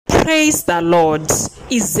Praise the Lord.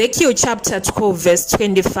 Ezekiel chapter 12 verse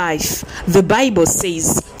 25. The Bible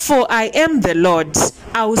says, "For I am the Lord,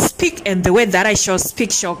 I will speak, and the word that I shall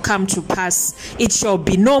speak shall come to pass. It shall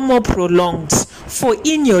be no more prolonged. For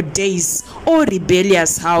in your days, O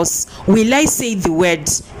rebellious house, will I say the word,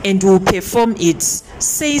 and will perform it,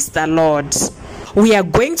 says the Lord." We are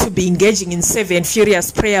going to be engaging in 7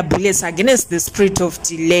 furious prayer bullets against the spirit of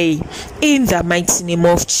delay in the mighty name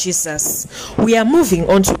of Jesus. We are moving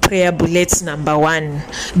on to prayer bullet number 1.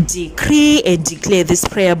 Decree and declare this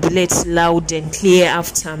prayer bullet loud and clear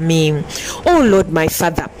after me. Oh Lord, my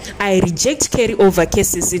Father, I reject carryover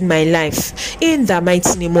cases in my life in the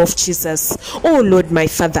mighty name of Jesus. Oh Lord, my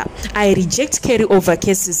Father, I reject carryover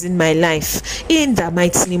cases in my life in the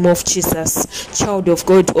mighty name of Jesus. Child of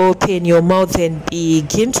God, open your mouth and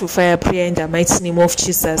begin to fire prayer in the mighty name of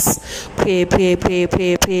Jesus. Pray, pray, pray,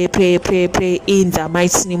 pray, pray, pray, pray, pray in the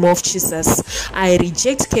mighty name of Jesus. I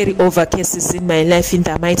reject carryover cases in my life in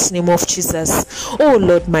the mighty name of Jesus. Oh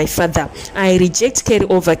Lord, my Father, I reject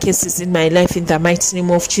carryover cases in my life in the mighty name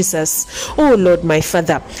of Jesus. Oh Lord, my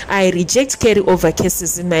Father, I reject carryover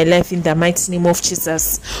cases in my life in the mighty name of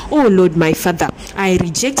Jesus. Oh Lord, my Father, I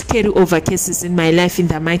reject carryover cases in my life in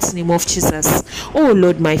the mighty name of Jesus. Oh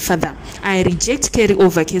Lord, my Father, I reject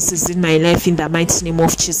carryover cases in my life in the mighty name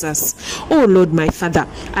of Jesus. Oh Lord, my Father,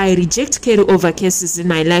 I reject carryover cases in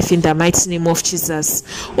my life in the mighty name of Jesus.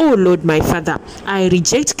 Oh Lord, my Father, I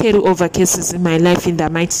reject carryover cases in my life in the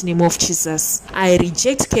mighty name of Jesus. I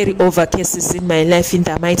reject carryover cases in my life in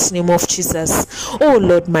the mighty name of Jesus. Oh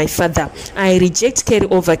Lord, my Father, I reject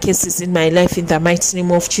carryover cases in my life in the mighty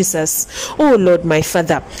name of Jesus. Oh Lord, my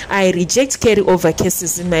Father, I reject carryover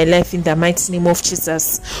cases in my life in the mighty name of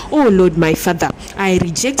Jesus. Oh Lord, my Father, I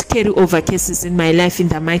reject carryover cases in my life in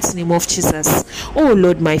the mighty name of Jesus. Oh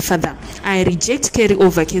Lord, my Father, I reject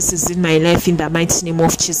carryover cases in my life in the mighty name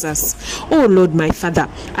of Jesus. Oh Lord, my Father,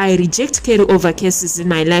 I reject carryover cases in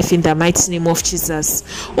my life in the mighty name of Jesus.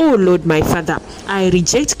 Oh Lord, my Father, I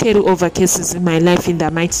reject carryover cases in my life in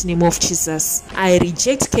the mighty name of Jesus. I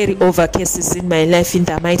reject carryover cases in my life in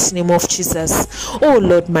the mighty name of Jesus. Oh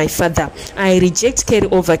Lord, my Father, I reject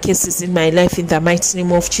carryover cases in my life in the mighty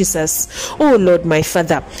name of Jesus. Oh Lord, my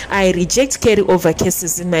Father, I reject carryover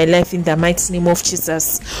cases in my life in the mighty name of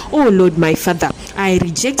Jesus. Oh Lord, my Father, I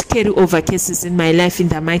reject carryover cases in my life in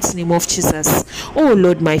the mighty name of Jesus. Oh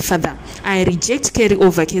Lord, my Father, I reject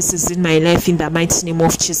carryover cases in my life in the mighty name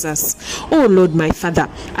of Jesus. Oh Lord, my Father,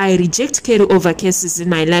 I reject carryover cases in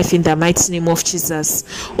my life in the mighty name of Jesus.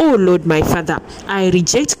 Oh Lord, my Father, I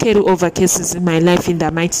reject carryover cases in my life in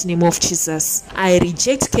the mighty name of Jesus. I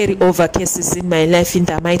reject carryover cases in my life in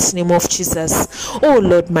the mighty name of Jesus. Oh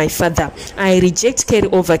Lord, my Father, I reject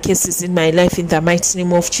carryover cases in my life in the mighty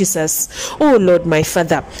name of Jesus. Oh Lord, my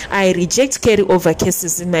Father, I reject carryover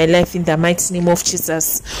cases in my life in the mighty name of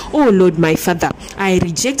Jesus. Oh Lord, my Father, I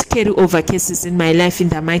reject carryover cases in my life in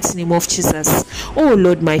the mighty name of Jesus. Oh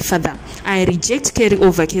Lord, my Father, I reject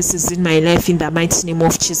carryover cases in my life in the mighty name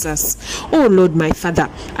of Jesus. Oh Lord, my Father,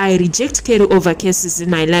 I reject carryover cases in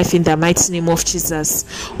my life in the mighty name of Jesus.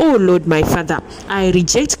 Oh Lord, my Father, I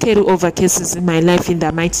reject carryover cases in my life in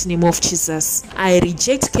the mighty name of Jesus. I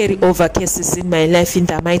reject carryover cases in my life in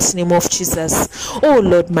the mighty name of Jesus. Oh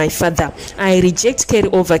Lord, my Father, I reject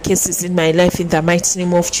carryover cases in my life in the mighty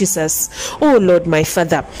name of Jesus. Oh Lord, my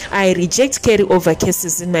Father, I reject carryover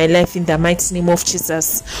cases in my life in the mighty name of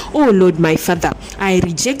Jesus. Oh Lord, my Father, I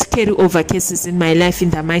reject carryover cases in my life in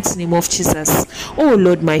the mighty name of Jesus. Oh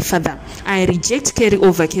Lord, my Father, I reject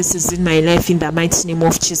carryover cases in my life in the mighty name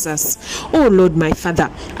of Jesus. Oh Lord, my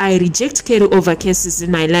Father, I reject carryover cases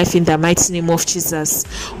in my life in the mighty name of Jesus.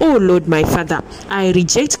 Oh Lord, my Father, I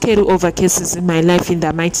reject carryover cases in my life in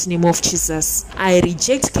the mighty name of Jesus. I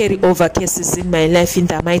reject carryover cases in my life in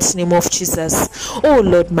the mighty name of Jesus. Oh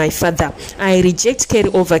Lord, my Father, I reject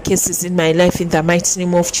carryover cases in my life in the mighty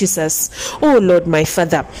name of Jesus. Oh Lord, my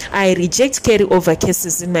Father, I reject carryover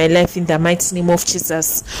cases in my life in the mighty name of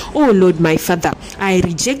Jesus. Oh Lord, my Father, I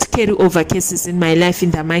reject carryover cases in my life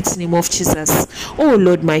in the mighty name of Jesus. Oh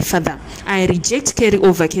Lord, my Father, I reject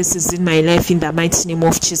carryover cases in my life in the mighty name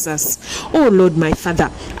of Jesus. Oh Lord, my Father,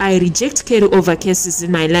 I reject carryover cases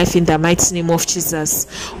in my life in the mighty name of Jesus.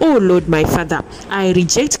 Oh Lord, my Father, I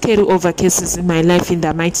reject carryover cases in my life in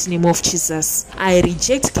the mighty name of Jesus. I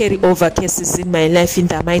reject carryover cases in my life in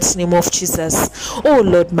the mighty name of Jesus. Oh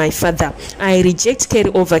Lord, my Father, I reject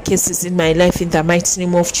carryover cases in my life in the mighty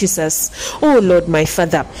name of Jesus. Oh Lord, my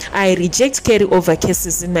Father, I reject carryover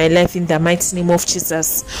cases in my life in the mighty name of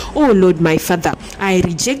Jesus. Oh Lord my Father, I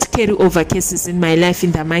reject carryover cases in my life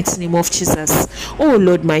in the mighty name of Jesus. Oh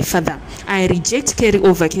Lord my Father, I reject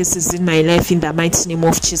carryover cases in my life in the mighty name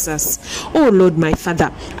of Jesus. Oh Lord my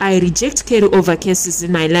Father, I reject carryover cases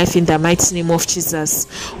in my life in the mighty name of Jesus.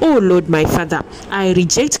 Oh Lord my Father, I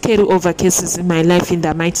reject carryover cases in my life in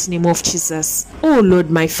the mighty name of Jesus. Oh Lord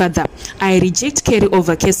my Father, I reject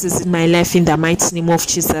carryover cases in my life in the mighty name of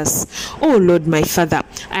Jesus. Oh Lord my Father,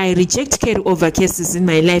 I reject carryover cases in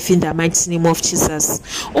my life in the mighty name of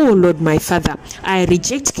Jesus. Oh Lord my Father, I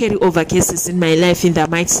reject carryover cases in my life in the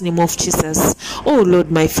mighty name of Jesus. Oh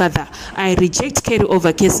Lord my Father, I reject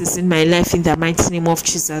carryover cases in my life in the mighty name of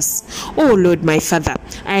Jesus. Oh Lord my Father,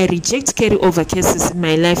 I reject carryover cases in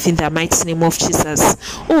my life in the mighty name of Jesus.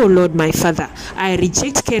 Oh Lord my Father, I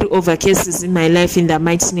reject carryover cases in my life in the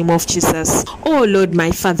mighty name of Jesus. Oh Lord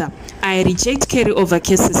my Father, I reject carryover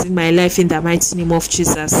cases in my life in the mighty name of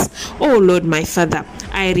Jesus. Oh Lord my Father,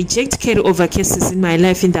 I reject carryover cases in my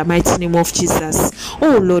life in the mighty name of Jesus.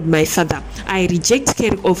 Oh Lord my Father, I reject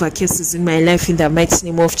carryover cases in my life in the mighty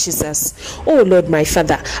name of Jesus. Oh Lord my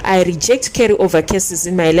Father, I reject carryover cases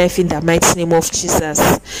in my life in the mighty name of Jesus.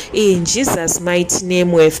 In Jesus' mighty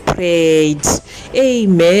name we've prayed.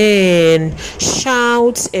 Amen.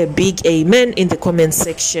 Shout a big amen in the comment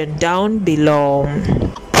section down below.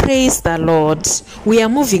 Praise the Lord. We are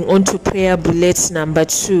moving on to prayer bullet number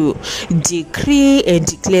 2. Decree and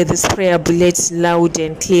declare this prayer bullet loud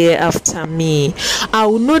and clear after me. I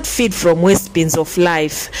will not feed from waste bins of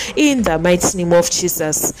life in the mighty name of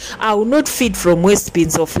Jesus. I will not feed from waste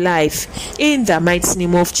bins of life in the mighty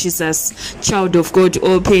name of Jesus. Child of God,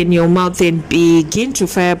 open your mouth and begin to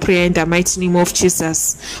fire prayer in the mighty name of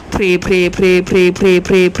Jesus. Pray, pray, pray, pray, pray,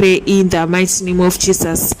 pray, pray in the mighty name of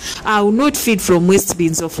Jesus. I will not feed from waste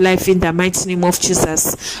bins of life in the mighty name of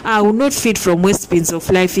Jesus. I will not feed from waste bins of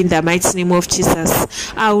life in the mighty name of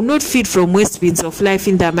Jesus. I will not feed from waste bins of life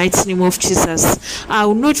in the mighty name of Jesus. I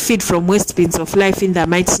will not feed from waste bins of life in the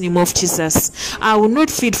mighty name of Jesus. I will not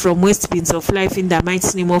feed from waste bins of life in the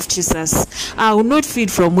mighty name of Jesus. I will not feed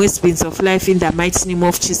from waste bins of life in the mighty name of Jesus. I will not feed from waste bins of life in the mighty name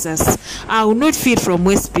of Jesus. I will not feed from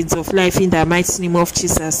waste bins of life in the mighty name of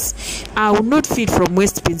Jesus. I will not feed from waste bins of life in the mighty name of Jesus. I will not feed from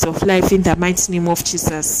waste bins of life in the mighty name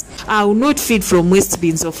of Jesus. I will not feed from waste bins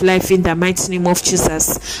of life in the mighty name of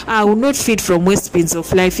Jesus. I will not feed from waste bins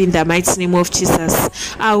of life in the mighty name of Jesus.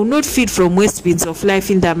 I will not feed from waste bins of life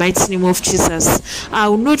in the mighty name of Jesus. I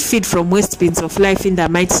will not feed from waste bins of life in the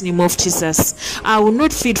mighty name of Jesus. I will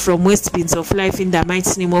not feed from waste bins of life in the mighty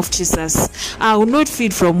name of Jesus. I will not feed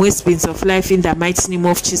from waste bins of life in the mighty name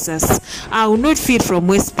of Jesus. I will not feed from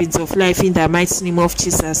waste bins of life in the mighty name of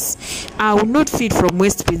Jesus. I will not feed from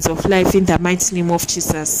waste bins of life in the mighty name of Jesus. I will not feed from waste bins of life in the mighty name of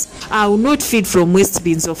Jesus. I will not feed from waste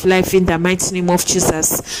bins of life in the mighty name of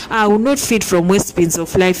Jesus. I will not feed from waste bins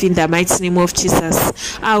of life in the mighty name of Jesus.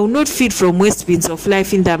 I will not feed from waste bins of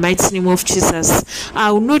life in the mighty name of Jesus.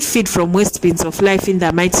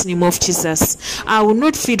 I will not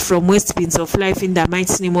feed from waste bins of life in the mighty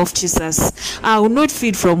name of Jesus. I will not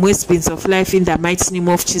feed from waste bins of life in the mighty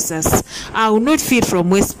name of Jesus. I will not feed from waste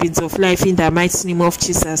bins of life in the mighty name of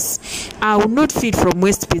Jesus. I will not feed from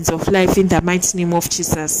waste bins of life in the mighty name of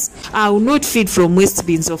Jesus. I will not feed from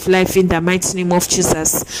waste bins of life in the mighty name of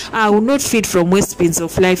Jesus. I will not feed from waste bins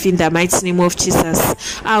of life in the mighty name of Jesus.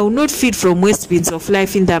 I will not feed from waste bins of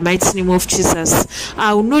life in the mighty name of Jesus.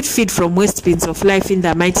 I will not feed from waste bins of life in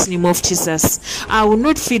the mighty name of Jesus. I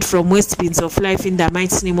will not feed from waste bins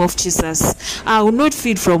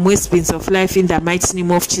of life in the mighty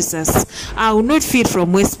name of Jesus. I will not feed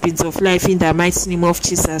from waste bins of life in the mighty name of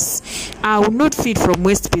Jesus. I will not feed from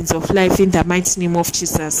waste bins of life in the mighty name of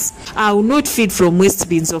Jesus. I will not feed from waste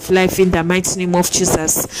bins of life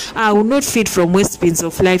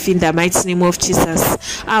in the mighty name of Jesus.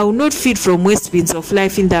 I will not feed from waste bins of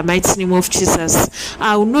life in the mighty name of Jesus.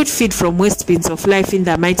 I will not feed from waste bins of life in the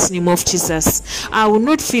mighty name of Jesus. I will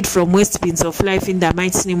not feed from waste bins of life in the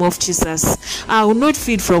mighty name of Jesus. I will not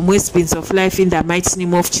feed from waste bins of life in the mighty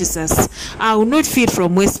name of Jesus. I will not feed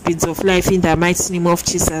from waste bins of life in the mighty name of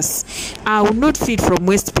Jesus. I will not feed from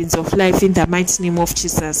waste bins of life in the mighty name of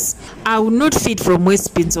Jesus. I will not feed from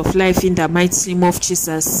waste bins of life in the mighty name of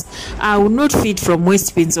Jesus. I will not feed from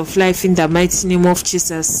waste bins of life in the mighty name of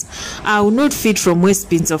Jesus. I will not feed from waste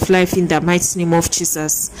bins of life in the mighty name of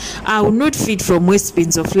Jesus. I will not feed from waste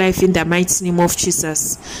bins of life in the mighty name of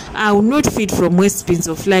Jesus. I will not feed from waste bins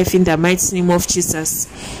of life in the mighty name of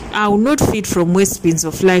Jesus. I will not feed from waste bins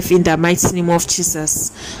of life in the mighty name of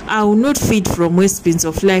Jesus. I will not feed from waste bins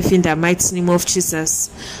of life in the mighty name of Jesus.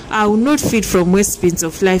 I will not feed from waste bins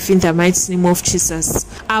of life in the mighty name of Jesus. Jesus.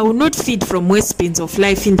 I will not feed from waste bins of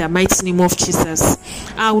life in the mighty name of Jesus.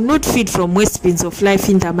 I will not feed from waste bins of life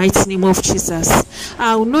in the mighty name of Jesus.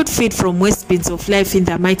 I will not feed from waste bins of life in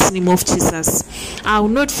the mighty name of Jesus. I will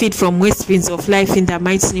not feed from waste bins of life in the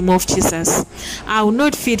mighty name of Jesus. I will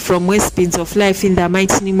not feed from waste bins of life in the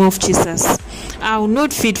mighty name of Jesus. I will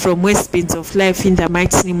not feed from waste bins of life in the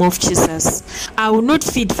mighty name of Jesus. I will not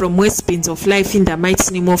feed from waste bins of life in the mighty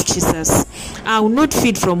name of Jesus. I will not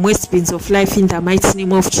feed from waste bins of life in the mighty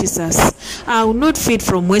name of Jesus. I will not feed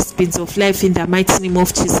from waste bins of life in the mighty name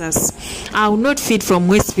of Jesus. I will not feed from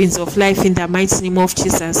waste bins of life in the mighty name of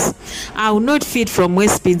Jesus. I will not feed from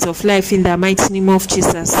waste bins of life in the mighty name of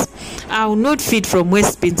Jesus. I will not feed from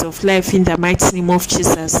waste bins of life in the mighty name of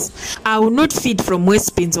Jesus. I will not feed from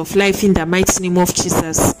waste bins of life in the mighty name of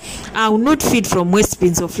Jesus. I will not feed from waste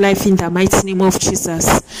bins of life in the mighty name of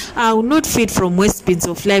Jesus. I will not feed from waste bins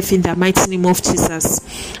of life in the mighty name of Jesus.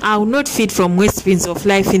 I will not feed from waste bins of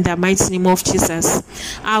life in the mighty name of Jesus.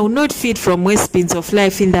 I will not feed from waste bins of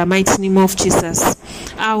life in the mighty name of Jesus.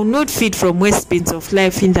 I will not feed from waste bins of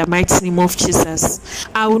life in the mighty name of Jesus.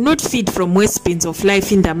 I will not feed from waste bins of life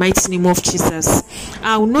in the mighty name of Jesus.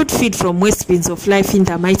 I will not feed from waste bins of life in the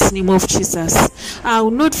mighty name of Jesus. I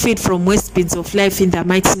will not feed from waste bins of life in the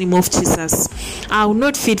mighty name of Jesus. I will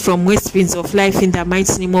not feed from waste bins of life in the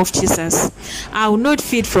mighty name of Jesus. I will not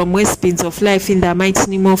feed from waste bins of life in the mighty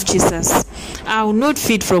name of Jesus. I will not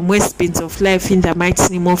feed from waste bins of life in the mighty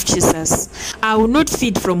name of Jesus. I will not feed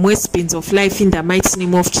from waste bins of life in the mighty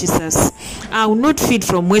name of Jesus. I will not feed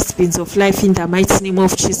from waste bins of life in the mighty name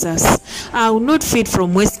of Jesus. I will not feed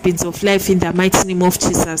from waste bins of life in the mighty name of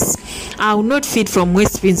Jesus. I will not feed from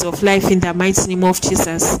waste bins of life in the mighty name of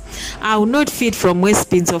Jesus. I will not feed from waste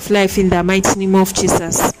bins of life in the mighty name of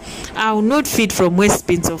Jesus. I will not feed from waste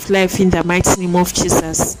bins of life in the mighty name of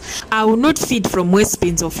Jesus. I will not feed from waste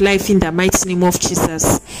bins of life in the mighty name of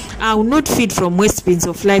Jesus. I will not feed from waste bins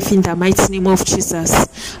of life in the mighty name of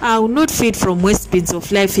Jesus. I will not feed from waste bins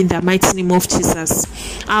of life in the mighty name of Jesus.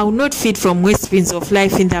 I will not feed from waste bins of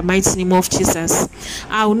life in the mighty name of Jesus.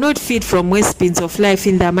 I will not feed from waste bins of life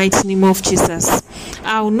in the mighty name of Jesus.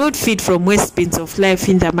 I will not feed from waste bins of life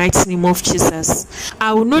in the mighty name of Jesus.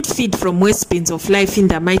 I will not feed from waste bins of life in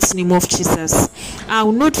the mighty name of Jesus. I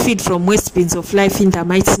will not feed from waste bins of life in the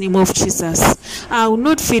mighty name of Jesus. I will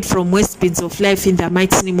not feed from waste bins of life in the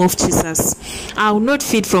mighty name of Jesus. I will not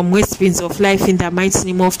feed from waste bins of life in the mighty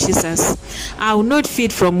name of Jesus. I will not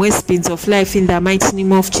feed from waste bins of life in the mighty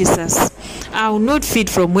name of Jesus. I will not feed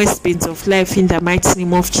from waste bins of life in the mighty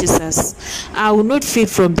name of Jesus. I will not feed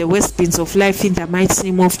from the waste bins of life in the mighty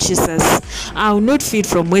name of Jesus. I will not feed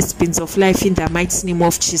from waste bins of life in the mighty name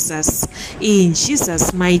of Jesus. In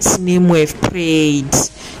Jesus' mighty name we've prayed.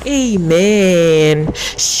 Amen.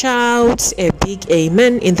 Shout a big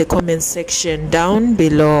amen in the comment section down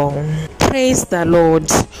below. Praise the Lord.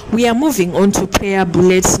 We are moving on to prayer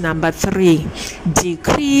bullet number 3.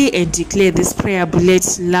 Decree and declare this prayer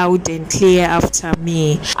bullet loud and clear after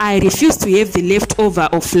me. I refuse to have the leftover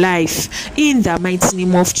of life in the mighty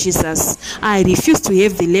name of Jesus. I refuse to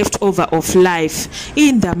have the leftover of life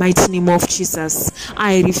in the mighty name of Jesus.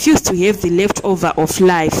 I refuse to have the leftover of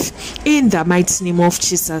life in the mighty name of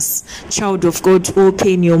Jesus. Child of God,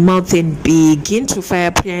 open your mouth and begin to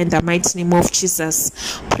fire prayer in the mighty name of Jesus.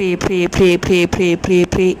 Pray, pray, pray, pray, pray, pray,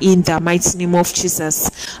 pray in the mighty name of Jesus.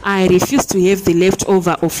 I refuse to have the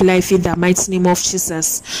leftover of life in the mighty name of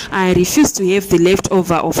Jesus. I refuse to have the leftover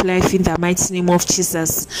of life in the mighty name of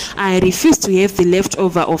Jesus. I refuse to have the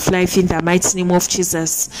leftover of life in the mighty name of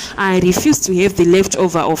Jesus. I refuse to have the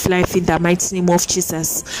leftover of life in the mighty name of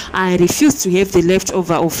Jesus. I refuse to have the leftover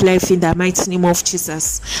of life in the mighty name of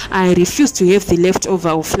Jesus. I refuse to have the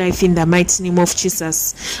leftover of life in the mighty name of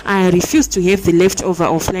Jesus. I refuse to have the leftover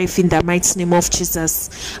of life in the mighty name of Jesus.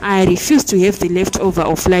 I refuse to have the leftover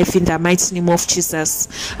of life in the mighty name of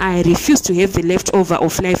Jesus. I refuse to have the leftover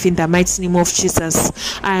of life in the mighty name of Jesus.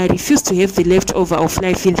 I refuse to have the leftover of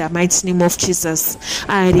life in the mighty name of Jesus.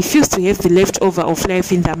 I refuse to have the leftover of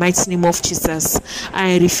life in the mighty name of Jesus.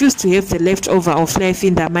 I refuse to have the leftover of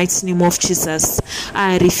life in the mighty name of Jesus.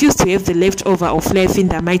 I refuse to have the leftover of life in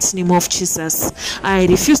the mighty name of Jesus. I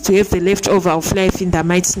refuse to have the leftover of life in the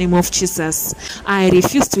mighty name of Jesus. I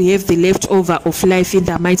refuse to have the leftover of life in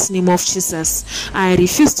the mighty name of Jesus. I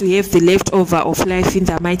refuse to have the leftover of life in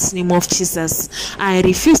the mighty name of Jesus. I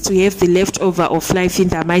refuse to have the leftover of life in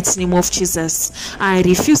the mighty name of Jesus. I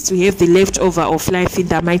refuse to have the leftover of life in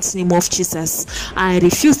the mighty name of Jesus. I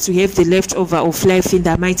refuse to have the leftover of life in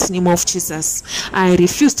the mighty name of Jesus. I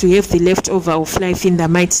refuse to have the leftover of life in the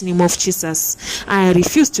mighty name of Jesus. I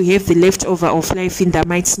refuse to have the leftover of life in the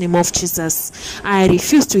mighty name of Jesus. I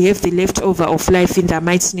refuse to have the leftover of life in the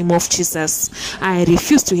mighty name of Jesus. I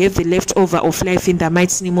refuse to have the leftover of life in the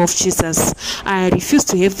mighty name of Jesus. I refuse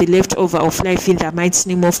to have the leftover of life in the mighty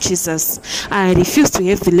name of Jesus. I refuse to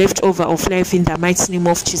have the leftover of life in the mighty name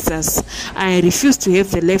of Jesus. I refuse to have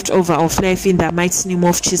the leftover of life in the mighty name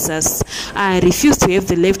of Jesus. I refuse to have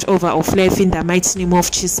the leftover of life in the mighty name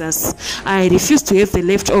of Jesus. I refuse to have the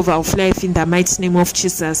leftover of life in the mighty name of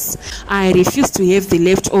Jesus. I refuse to have the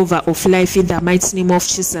leftover of life in the mighty name of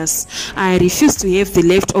Jesus. I refuse to have the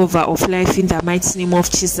leftover of life in the mighty name of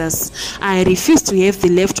Jesus. I refuse to have the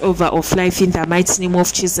leftover of life in the mighty name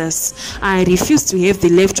of Jesus. I refuse to have the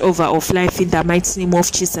leftover of life in the mighty name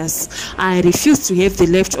of Jesus. I refuse to have the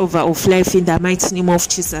leftover of life in the mighty name of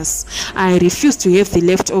Jesus. I refuse to have the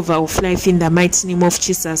leftover of life in the mighty name of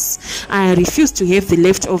Jesus. I refuse to have the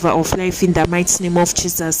leftover of life in the mighty name of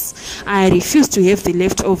Jesus. I refuse to have the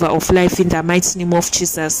leftover of life in the mighty name of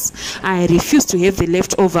Jesus. I refuse to have the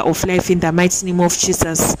leftover of life in the mighty name of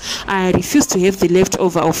Jesus. I refuse to have the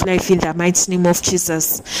leftover of life in the mighty name of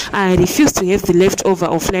Jesus. I refuse to have the leftover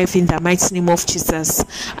of life in the mighty name of Jesus.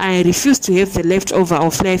 I refuse to have the leftover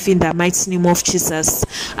of life in the mighty name of Jesus.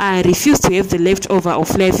 I refuse to have the leftover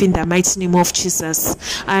of life in the mighty name of Jesus.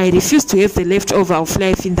 I refuse to have the leftover of life in the mighty name of Jesus. I refuse to have the leftover of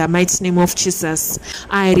life in the mighty name of Jesus.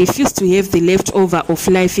 I refuse to have the leftover of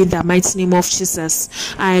life in the mighty name of Jesus.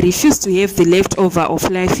 I refuse to have the leftover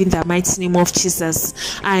of life in the mighty name of Jesus.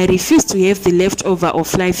 I refuse to have the leftover of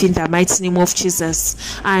life in the mighty name of Jesus.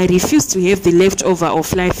 I refuse to have the leftover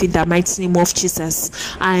of life in the mighty name of Jesus.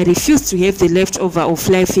 I refuse to have the leftover of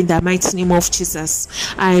life in the mighty name of Jesus.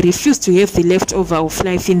 I refuse to have the leftover of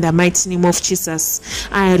life in the mighty name of Jesus.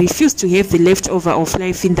 I refuse to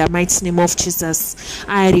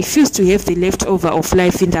have the leftover of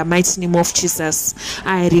life in the mighty name of Jesus.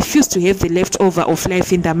 I refuse to have the leftover of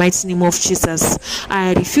life in the mighty name of Jesus. I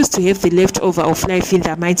refuse to have the leftover of life in the mighty name of Jesus. I refuse to have the leftover of life in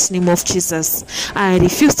the mighty name of Jesus. I refuse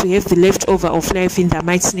to have the leftover of life in the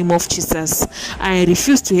mighty name of Jesus. I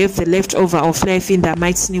refuse to have the leftover of life in the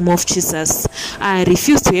mighty name of Jesus. I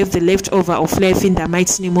refuse to have the leftover of life in the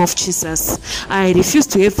mighty name of Jesus. I refuse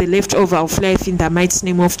to have the leftover of life in the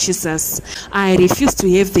mighty name of Jesus. I refuse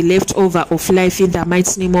to have the leftover of life in the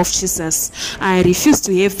mighty name of Jesus. I refuse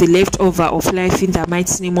to have the leftover of life in the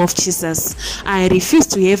mighty name of Jesus. I refuse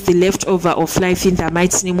to have the leftover of life in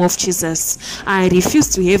the mighty name of Jesus. I refuse to have the leftover of life in the mighty name of Jesus. I refuse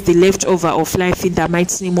to have the leftover of life in the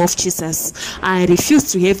mighty name of Jesus. I refuse to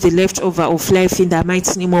have the leftover of life in the mighty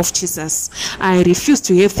name of Jesus. I refuse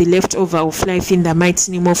to have the leftover of life in the mighty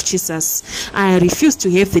name of Jesus. I refuse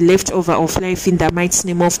to have the leftover of life in the mighty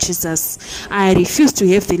name of Jesus. I refuse to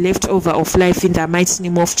have the leftover of life in the mighty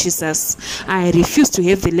name of Jesus. I refuse to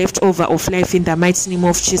have the leftover of life in the mighty name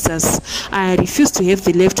of Jesus. I refuse to have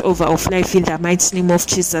the leftover of life in the mighty name of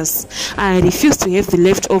Jesus. I refuse to have the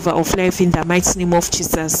leftover of life in the mighty name of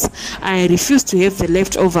Jesus. I refuse to have the leftover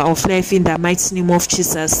of life in the mighty name of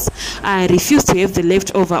Jesus. I refuse to have the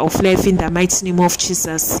leftover of life in the mighty name of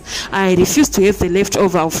Jesus. I refuse to have the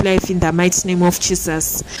leftover of life in the mighty name of Jesus.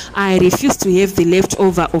 I refuse to have the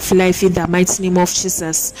leftover of life in the mighty name of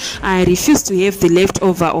Jesus. I refuse to have the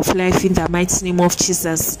leftover of life in the mighty name of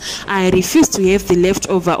Jesus. I refuse to have the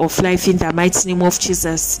leftover of life in the mighty name of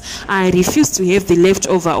Jesus. I refuse to have the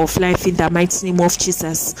leftover of life in the mighty name of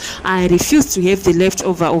Jesus. I refuse to have the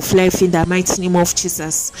leftover of life in the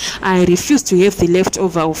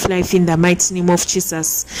mighty name of Jesus.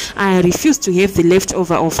 I refuse to have the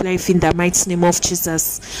leftover of life in the mighty name of Jesus.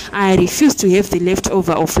 I refuse to have the leftover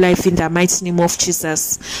of life in the mighty name of Jesus.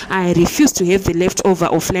 I refuse to have the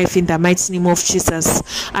leftover of life in the mighty name of Jesus.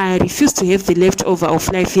 I refuse to have the leftover of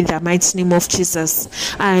life in the mighty name of Jesus.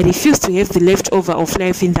 I refuse to have the leftover of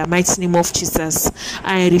life in the mighty name of Jesus.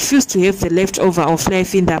 I refuse to have the leftover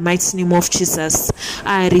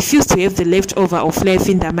of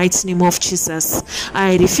life in the mighty name of Jesus.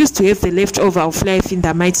 I refuse to have the leftover of life in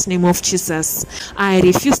the mighty name of Jesus. I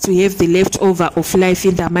refuse to have the leftover of life in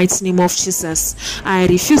the mighty name of Jesus. I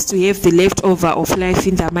refuse to have the leftover of life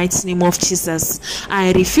in the mighty name of Jesus. I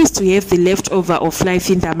refuse to have the leftover of life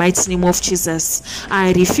in the mighty name of Jesus.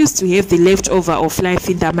 I refuse to have the leftover of life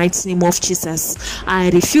in the mighty name of Jesus. I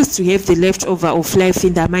refuse to have the leftover of life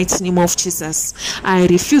in the mighty name of Jesus. I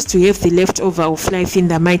refuse to have the leftover of life in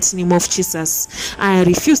the mighty name of Jesus. I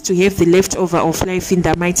refuse to have the leftover of life in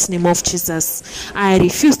the mighty name of Jesus. I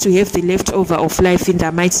refuse to have the leftover of life in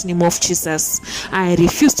the mighty name of Jesus. I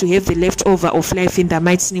refuse to have the leftover of life in the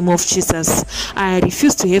mighty name of Jesus. I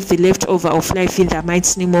refuse to have the leftover of life in the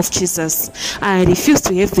mighty name of Jesus. I refuse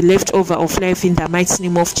to have the leftover of life in the mighty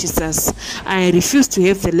name of Jesus. I refuse to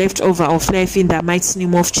have the leftover of life in the mighty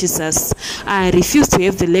name of Jesus. I refuse to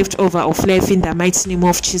have the leftover of life in the mighty name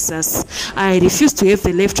of Jesus. I refuse to have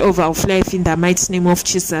the leftover of life in the mighty name of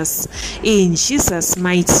Jesus. In Jesus'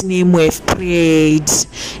 mighty name we've prayed.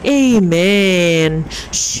 Amen.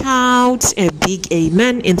 Shout a big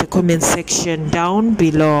amen in the comment section down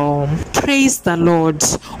below. Praise the Lord.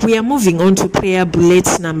 We are moving on to prayer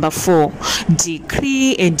bullet number 4.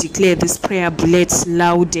 Decree and declare this prayer bullet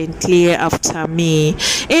loud and clear after me.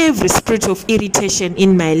 Every spirit of irritation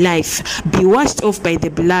in my life be washed off by the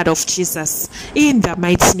blood of Jesus. In the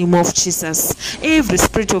mighty name of Jesus. Every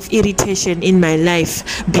spirit of irritation in my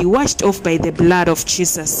life be washed off by the blood of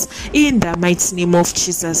Jesus. In the mighty name of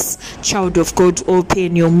Jesus. Child of God,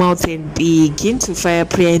 open your mouth and begin to fire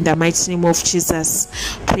prayer in the mighty name of Jesus.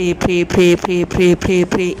 Pray, pray, pray, pray, pray, pray,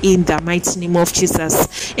 pray in the mighty name of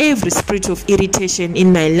Jesus. Every spirit of irritation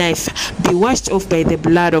in my life be washed off by the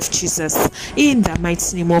blood of Jesus. In the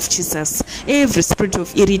mighty name of Jesus. Every spirit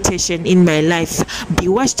of irritation in my life be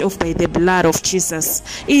washed off by the blood of Jesus.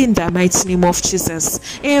 In the mighty name of Jesus.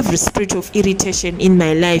 Every spirit of irritation in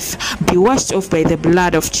my life be washed off by the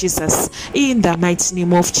blood of Jesus. In the mighty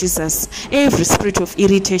name of Jesus. Every spirit of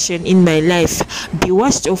irritation in my life be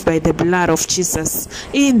washed off by the blood of Jesus.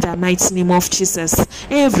 In the mighty name of Jesus.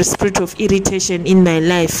 Every spirit of irritation in my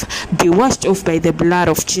life be washed off by the blood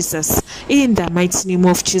of Jesus. In the mighty name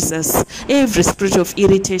of Jesus. Every spirit of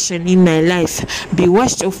irritation in my life be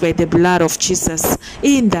washed off by the blood of Jesus.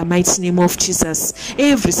 In the mighty name of Jesus.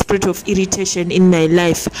 Every spirit of irritation in my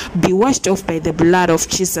life be washed off by the blood of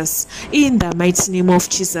Jesus. In the mighty name of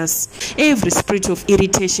Jesus. Every spirit of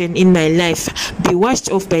irritation in my life be washed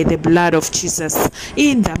off by the blood of Jesus.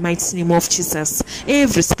 In the mighty name of Jesus.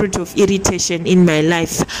 Every spirit of irritation in my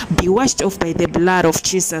life be washed off by the blood of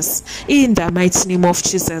Jesus. In the mighty name of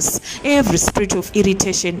Jesus. Every spirit of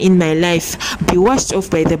irritation in my life be washed off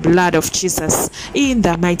by the blood of Jesus. In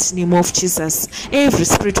the mighty name of Jesus. Every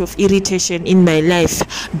spirit of irritation in my life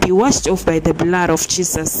be washed off by the blood of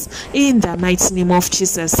Jesus. In the mighty name of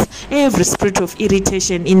Jesus. Every spirit of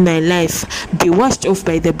irritation in my life be washed off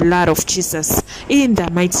by the blood of Jesus. In the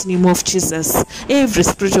mighty name of Jesus. Every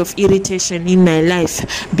spirit of irritation in my life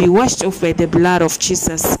be washed off by the blood of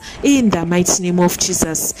Jesus. In the mighty name of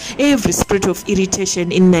Jesus. Every spirit of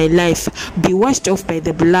irritation in my life be washed off by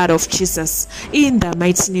the blood of Jesus. In the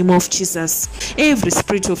mighty name of Jesus. Every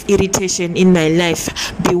spirit of irritation in my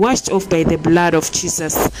life be washed off by the blood of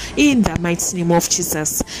Jesus. In the mighty name of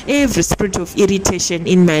Jesus. Every spirit of irritation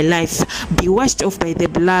in my life be washed off by the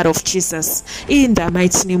blood of Jesus. In the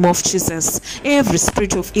mighty name of Jesus. Every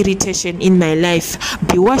spirit of irritation in my life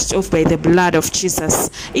be washed off by the blood of Jesus.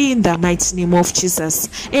 In the mighty name of Jesus.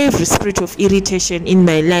 Every spirit of irritation in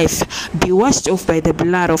my life be washed off by the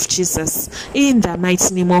blood of Jesus. In the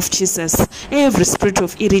mighty name of Jesus. Every spirit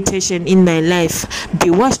of irritation in my life be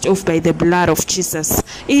washed off by the blood of Jesus.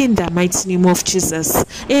 In the mighty name of Jesus.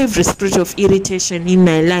 Every spirit of irritation in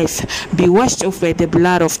my life be washed off by the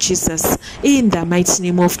blood of Jesus. In the mighty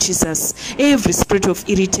name of Jesus. Every spirit of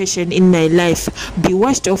irritation in my life be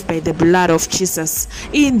washed off by the blood of Jesus.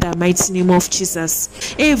 In the mighty name of Jesus.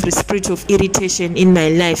 Every spirit of irritation in my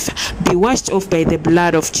life be washed off by the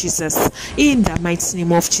blood of Jesus. In the mighty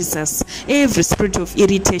name of Jesus. Every spirit of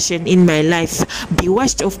irritation in my life be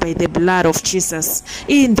washed off by the blood of Jesus.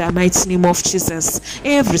 In the mighty name of Jesus.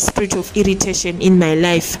 Every spirit of irritation in my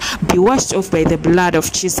life be washed off by the blood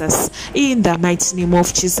of Jesus. In the mighty name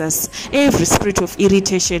of Jesus. Every spirit of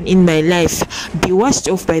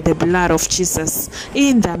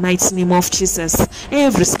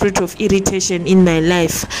irritation in my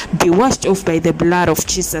life be washed off by the blood of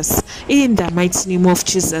Jesus. In the mighty name of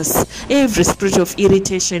Jesus. Every spirit of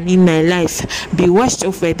irritation in my life be washed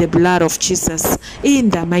off by the blood of Jesus. In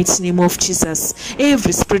the mighty name of Jesus.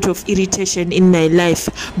 Every spirit of irritation in my life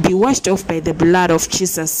be washed off by the blood of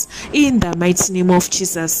Jesus. In the mighty name of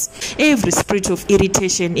Jesus. Every spirit of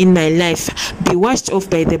irritation in my life be washed off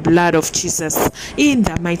by the blood of Jesus. In the mighty name of Jesus. Every spirit of irritation in my life be washed off by the blood of Jesus. In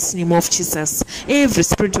the mighty name of Jesus. Every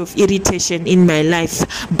spirit of irritation in my life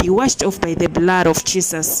be washed off by the blood of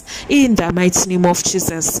Jesus. In the mighty name of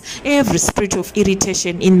Jesus. Every spirit of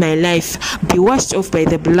irritation in my life be washed off by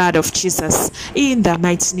the blood of Jesus. In the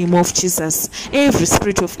mighty name of Jesus. Every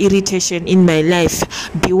spirit of irritation in my life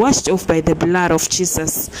be washed off by the blood of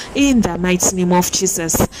Jesus. In the mighty name of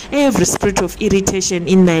Jesus. Every spirit of irritation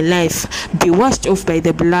in my life be washed off by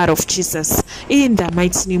the blood of Jesus. In the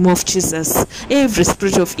mighty name of Jesus. Every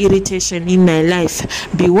spirit of irritation in my life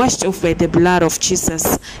be washed off by the blood of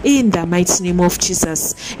Jesus. In the mighty name of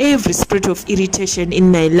Jesus. Every spirit of irritation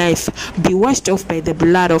in my life be washed off by the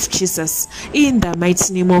blood of Jesus. In the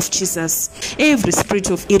mighty name of Jesus. Every spirit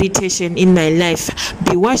of irritation in my life,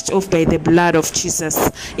 be washed off by the blood of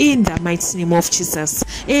Jesus. In the mighty name of Jesus.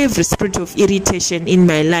 Every spirit of irritation in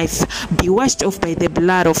my life, be washed off by the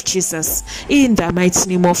blood of Jesus. In the mighty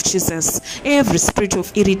name of Jesus. Every spirit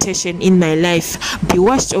of irritation in my life, be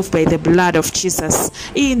washed off by the blood of Jesus.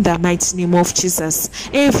 In the mighty name of Jesus.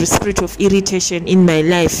 Every spirit of irritation in my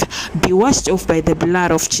life, be washed off by the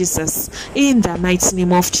blood of Jesus. In the mighty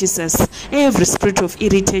name of Jesus. Every spirit of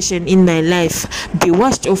irritation in my life, be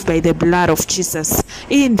washed off by the blood of Jesus.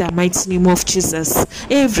 In the mighty name of Jesus.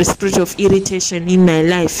 Every spirit of irritation in my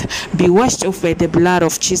life, be washed off by the blood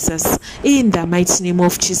of Jesus. In the mighty name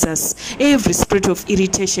of Jesus. Every spirit of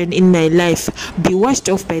irritation in my life, be washed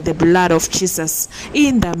off by the blood of Jesus.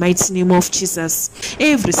 In the mighty name of Jesus.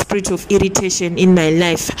 Every spirit of irritation in my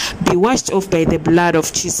life, be washed off by the blood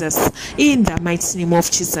of Jesus. In the mighty name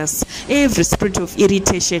of Jesus. Every spirit of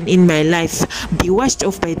irritation in my life, be washed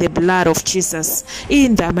off by the blood of Jesus.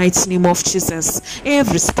 In the mighty name of Jesus.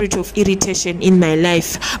 Every spirit of irritation in my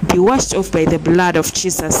life, be washed off by the blood of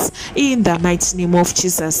Jesus. In the mighty name of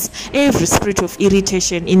Jesus. Every spirit of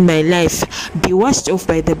irritation in my life, be washed off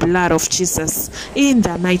by the blood of Jesus. In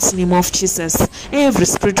the mighty name of Jesus. Every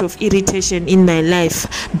spirit of irritation in my life,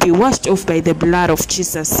 be washed off by the blood of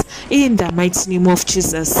Jesus. In the mighty name of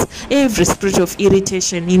Jesus. Every spirit of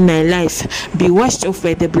irritation in my life, be washed off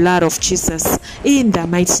by the blood of Jesus. In the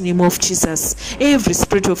mighty name of Jesus. Every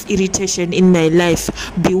spirit of irritation in my life,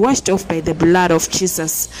 be washed off by the blood of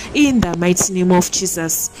Jesus. In the mighty name of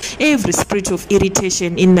Jesus. Every spirit of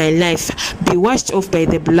irritation in my life, be washed off by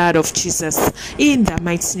the blood of Jesus. In the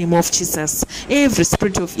mighty name of Jesus. Every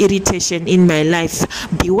spirit of irritation in my life,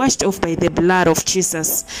 be washed off by the blood of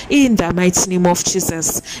Jesus. In the mighty name of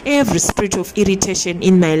Jesus. Every spirit of irritation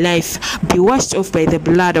in my life, be washed off by the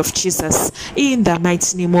blood of Jesus. In the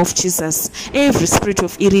mighty name of Jesus. Every spirit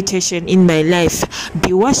of irritation in my life,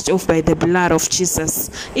 be washed off by the blood of Jesus.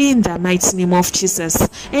 In the mighty name of Jesus.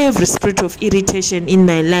 Every spirit of irritation in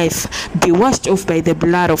my life, be washed off by the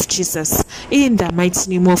blood of Jesus. In the mighty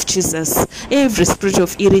name of Jesus. Every spirit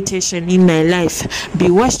of irritation in my life, be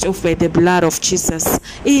washed off by the blood of Jesus.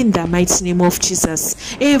 In the mighty name of Jesus.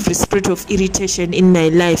 Every spirit of irritation in my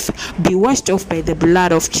life, be washed off by the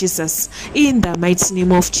blood of Jesus. In the mighty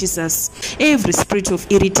name of Jesus. Every spirit of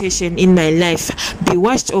irritation in my life, be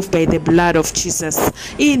washed off by the blood of Jesus.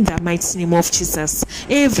 In the mighty name of Jesus.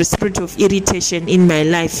 Every spirit of irritation in my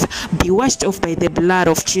life, be washed off by the blood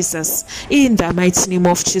of Jesus. In the mighty name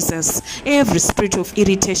of Jesus. Every spirit of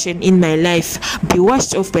irritation in my life, be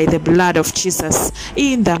washed off by the blood of Jesus.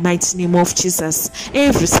 In the mighty name of Jesus.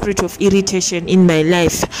 Every spirit of irritation in my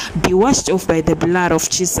life, be washed off by the blood of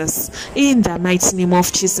Jesus. In the mighty name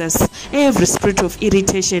of Jesus. Every spirit of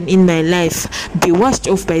irritation in my life, be washed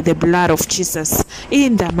off by the blood of Jesus.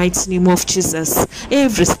 In the mighty name of Jesus.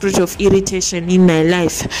 Every spirit of irritation in my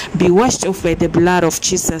life, be washed off by the blood of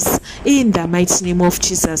Jesus. In the mighty name of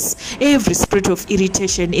Jesus. Every spirit of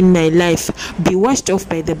irritation in my life, be washed off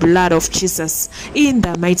by the blood of Jesus. In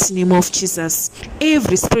the mighty name of Jesus.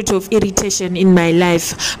 Every spirit of irritation in my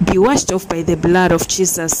life, be washed off by the blood of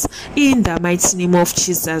Jesus. In the mighty name of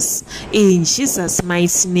Jesus. In Jesus'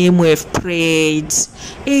 mighty name we've prayed.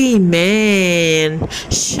 Amen.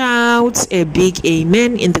 Shout a big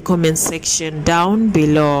amen in the comment section down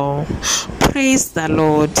below. Praise the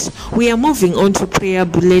Lord. We are moving on to prayer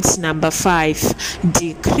bullet number 5.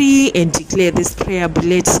 Decree and declare this prayer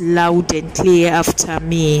bullet loud and clear after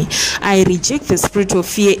me. I reject the spirit of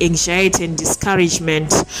fear, anxiety, and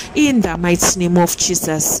discouragement in the mighty name of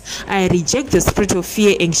Jesus. I reject the spirit of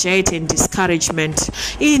fear, anxiety, and discouragement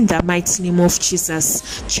in the mighty name of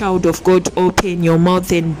Jesus. Child of God, open your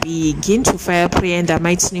mouth and begin to fire prayer in the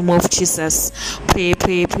mighty name of Jesus. Pray,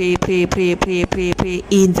 pray, pray, pray, pray, pray, pray, pray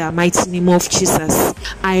in the mighty name of Jesus.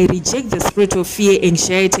 I reject the spirit of fear,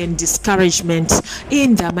 anxiety, and discouragement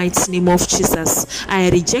in the mighty name of Jesus. I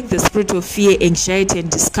reject the spirit of fear, anxiety, and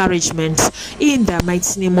discouragement in the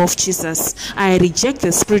mighty name of Jesus. I reject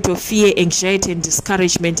the spirit of fear, anxiety, and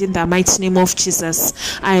discouragement in the mighty name of Jesus.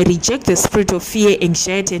 I reject the spirit of fear,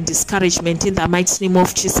 anxiety, and discouragement in the mighty name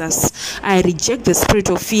of Jesus. I reject the spirit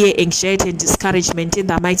of fear, anxiety, and discouragement in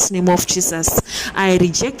the mighty name of Jesus. I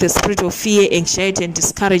reject the spirit of fear, anxiety, and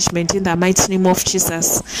discouragement in the mighty name of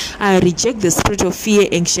Jesus. I reject the spirit of fear,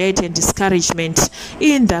 anxiety, and discouragement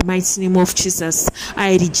in the mighty name of Jesus.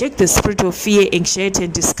 I reject the spirit of fear, anxiety,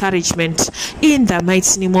 and discouragement in the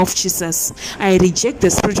mighty name of Jesus. I reject the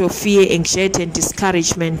spirit of fear, anxiety, and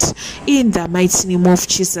discouragement in the mighty name of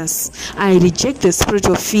Jesus. I reject the spirit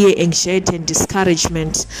of fear, anxiety, and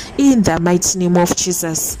discouragement in the mighty name of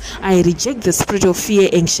Jesus. I reject the spirit of fear,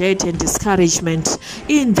 anxiety, and discouragement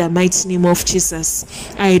in the mighty name of Jesus.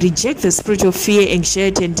 I reject the spirit of fear,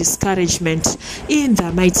 anxiety, and discouragement in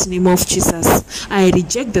the mighty name of Jesus. I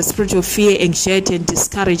reject the spirit of fear, anxiety, and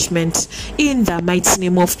discouragement in the mighty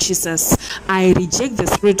name of Jesus. I reject the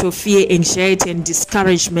spirit of fear, anxiety, and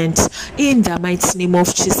discouragement in the mighty name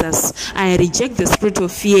of Jesus. I reject the spirit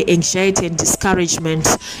of fear, anxiety, and discouragement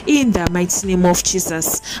in the mighty name of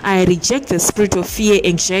Jesus. I reject the spirit of fear,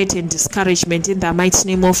 anxiety, and discouragement in the mighty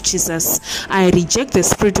name of Jesus. I reject the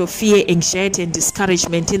spirit of fear, anxiety, and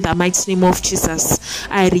discouragement in the mighty name of Jesus.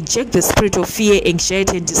 I reject the spirit of fear,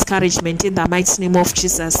 anxiety, and discouragement in the mighty name of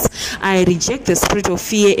Jesus. I reject the spirit of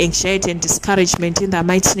fear, anxiety, and discouragement in the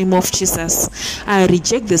mighty name of Jesus. I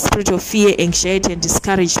reject the spirit of fear, anxiety, and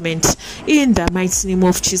discouragement in the mighty name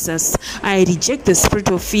of Jesus. I reject the spirit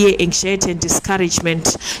of fear, anxiety, and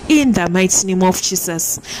discouragement in the mighty name of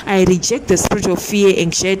Jesus. I reject the spirit of fear,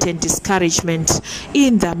 anxiety, and discouragement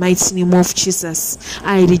in the mighty name of Jesus.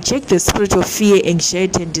 I reject the spirit of fear,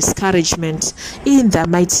 anxiety, and discouragement in the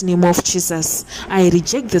mighty name of Jesus. I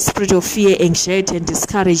reject the spirit of fear, anxiety, and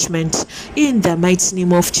discouragement in the mighty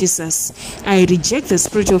name of Jesus. I reject the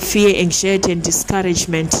spirit of fear, anxiety, and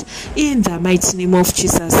discouragement in the mighty name of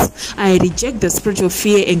Jesus. I reject the spirit of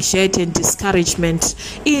fear, anxiety, and discouragement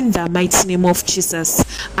in the mighty name of Jesus.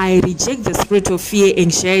 I reject the spirit of fear,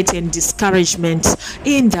 anxiety, and discouragement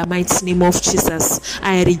in the mighty name of Jesus.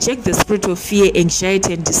 I reject the spirit of fear,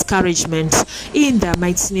 anxiety, and discouragement in the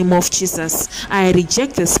mighty name of Jesus. I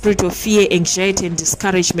reject the spirit of fear, anxiety, and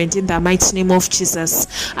discouragement in the mighty name of Jesus.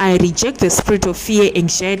 I reject the spirit of fear,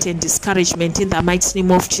 anxiety, and discouragement in the mighty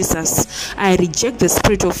name of Jesus. I reject the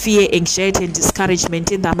spirit of fear, anxiety, and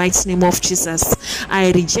discouragement in the mighty name of Jesus.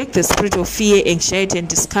 I reject the spirit of fear, anxiety, and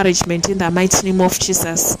discouragement in the mighty name of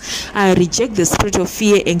Jesus. I reject the spirit of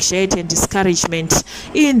fear, anxiety, and discouragement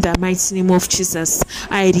in the mighty name of Jesus.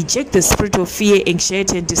 I reject the spirit of fear,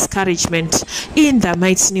 anxiety, and discouragement in the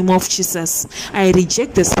mighty name of Jesus. I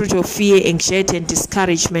reject the spirit of fear, anxiety, and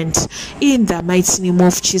discouragement in the mighty name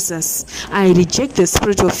of Jesus. I reject the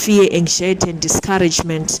spirit of fear, anxiety, and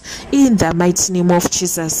discouragement in the mighty name of Jesus. I reject the spirit of fear, anxiety, and discouragement in the mighty name of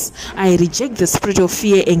Jesus. I reject the spirit of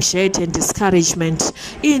fear, anxiety, and discouragement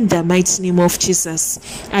in the mighty name of Jesus.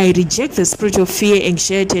 I reject the spirit of fear,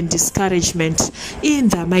 anxiety, and discouragement in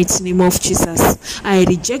the mighty name of Jesus. I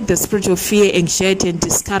reject the spirit of fear, anxiety, and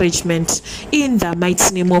discouragement in the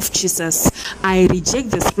mighty name of Jesus. I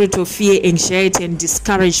reject the spirit of fear, anxiety, and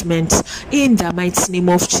discouragement in the mighty name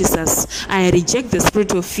of Jesus. I reject the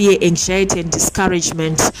spirit of fear, anxiety, and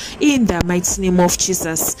discouragement in the mighty name of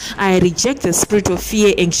Jesus. I reject the spirit of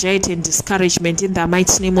fear, anxiety, and discouragement in the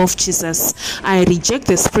mighty name of Jesus. I reject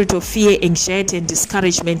the spirit of fear, anxiety, and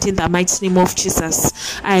discouragement in the mighty name of Jesus.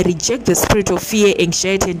 I reject the spirit of fear,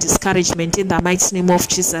 anxiety, and discouragement in the mighty name of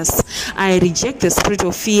Jesus. I reject the spirit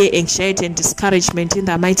of fear, anxiety, and discouragement in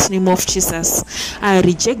the mighty name of Jesus. I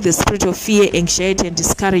reject the spirit of fear, anxiety, and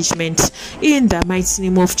discouragement in the mighty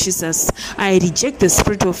name of Jesus. I reject the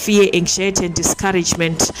spirit of fear, anxiety, and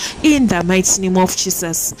discouragement in the mighty name of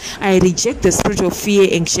Jesus. I reject the spirit of fear,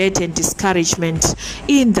 anxiety, and discouragement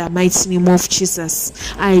in the mighty name of Jesus.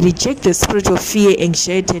 I reject the spirit of fear,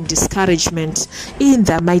 anxiety, and discouragement in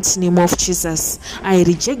the mighty name of Jesus. I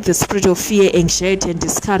reject the spirit of fear, anxiety, and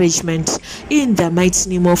discouragement in the mighty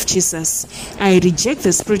name of Jesus. I reject the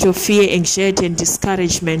spirit of fear, anxiety, and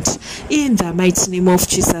discouragement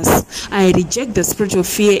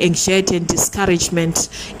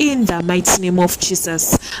in the mighty name of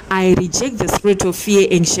Jesus. I reject the spirit of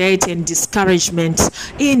fear, anxiety, and discouragement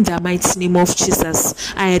in the mighty name of Jesus.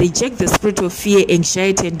 I reject the spirit of fear,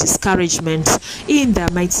 anxiety, and discouragement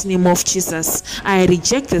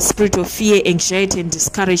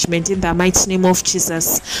in the mighty name of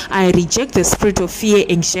Jesus. I reject the spirit of fear,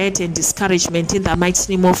 anxiety, and discouragement in the mighty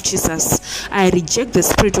name of Jesus. I reject the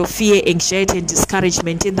spirit of fear, anxiety, and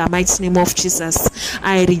discouragement in the mighty name of Jesus.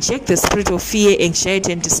 I reject the spirit of fear, anxiety,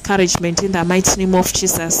 and discouragement in the mighty name of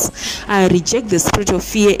Jesus. I reject the spirit of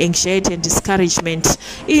fear, anxiety, and discouragement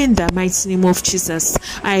in the mighty name of Jesus.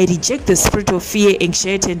 I reject the spirit of fear,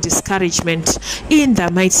 anxiety, and discouragement in the mighty name of Jesus. I reject the spirit of fear, anxiety, and discouragement in the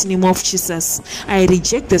mighty name of Jesus. I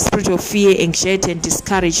reject the spirit of fear, anxiety, and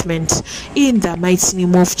discouragement in the mighty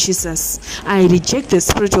name of Jesus. I reject the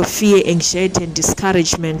spirit of fear, anxiety, and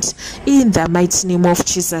discouragement in the mighty name of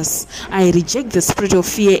Jesus. I reject the spirit of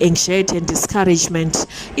fear, anxiety, and discouragement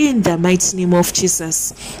in the mighty name of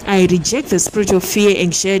Jesus. I reject the spirit of fear,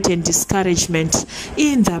 anxiety, and discouragement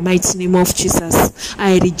in the mighty name of Jesus.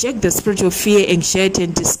 I reject the spirit of fear, anxiety,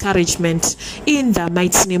 and discouragement in the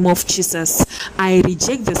mighty name of Jesus. I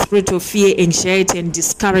reject the spirit of fear, anxiety, and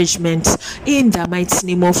discouragement in the mighty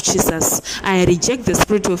name of Jesus. I reject the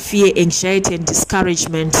spirit of fear, anxiety, and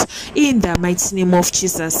discouragement in the mighty name of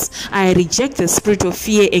Jesus. I reject the spirit of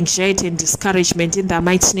fear, anxiety, and discouragement in the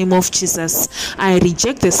mighty name of Jesus. I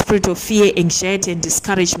reject the spirit of fear, anxiety, and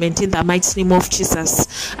discouragement in the mighty name of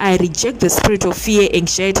Jesus. I reject the spirit of fear,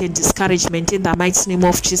 anxiety, and discouragement in the mighty name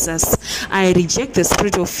of Jesus. I reject the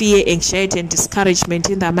spirit of fear, anxiety, and discouragement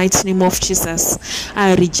in the mighty name of Jesus.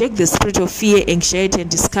 I reject the spirit of fear, anxiety, and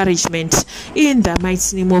discouragement in the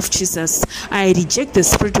mighty name of Jesus. I reject the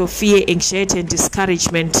spirit of fear, anxiety, and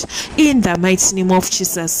discouragement in the mighty name of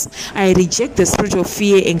Jesus. I reject the spirit of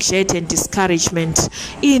fear, anxiety, and discouragement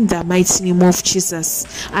in the mighty name of Jesus.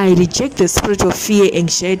 I reject the spirit of fear,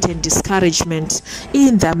 anxiety, and discouragement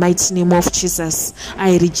in the mighty name of Jesus.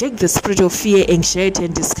 I reject the spirit of fear, anxiety,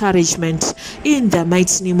 and discouragement in the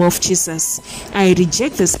mighty name of Jesus. I reject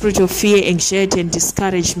the spirit of fear, anxiety, and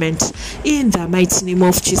discouragement in the mighty name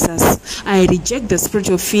of Jesus. I reject the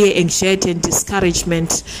spirit of fear, anxiety, and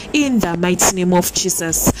discouragement in the mighty name of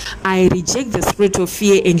Jesus. I reject the spirit of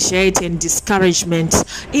fear, anxiety, and discouragement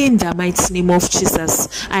in the mighty name of Jesus.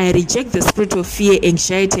 I reject the spirit of fear,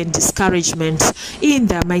 anxiety, and discouragement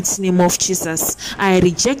in the mighty name of Jesus. I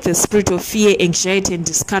reject the spirit of fear, anxiety, and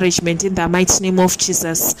discouragement in the mighty name of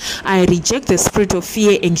Jesus. I reject the spirit of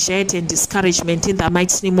fear, anxiety, and discouragement in the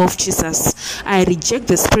mighty name of Jesus. I reject the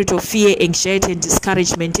spirit of fear, anxiety, and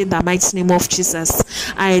discouragement in the mighty name of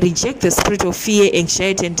Jesus. I reject the spirit of fear,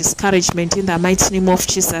 anxiety, and discouragement in the mighty name of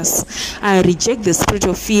Jesus. I reject the spirit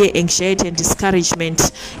of fear, anxiety, and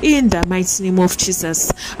discouragement in the mighty name of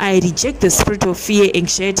Jesus. I reject the spirit of fear,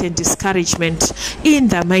 anxiety, and discouragement in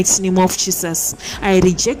the mighty name of Jesus. I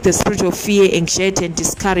reject the spirit of fear, anxiety, and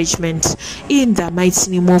discouragement in the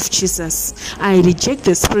mighty name of Jesus. I reject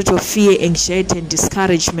the spirit of fear, anxiety, and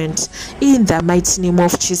discouragement in the mighty name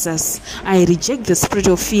of Jesus. I reject the spirit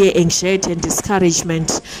of fear, anxiety, and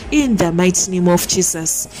discouragement in the mighty name of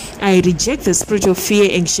Jesus. I reject the spirit of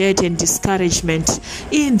fear, anxiety, and discouragement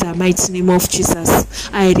in the mighty name of Jesus.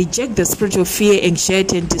 I reject the spirit of fear,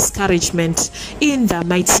 anxiety, and discouragement in the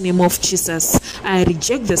mighty name of Jesus. I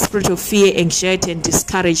reject the spirit of fear, anxiety, and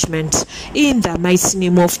discouragement in the mighty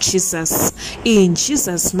name of Jesus. In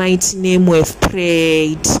Jesus' mighty name we've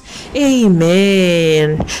prayed.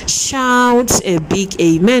 Amen. Shout a big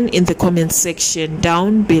amen in the comment section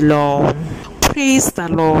down below. Praise the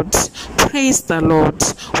Lord. Praise the Lord.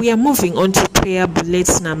 We are moving on to prayer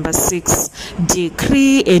bullet number 6.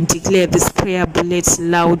 Decree and declare this prayer bullet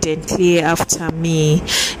loud and clear after me.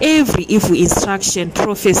 Every evil instruction,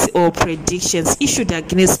 prophecy, or predictions issued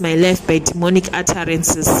against my life by demonic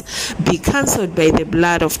utterances be cancelled by the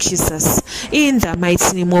blood of Jesus. In the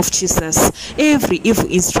mighty name of Jesus. Every evil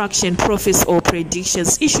instruction, prophecy, or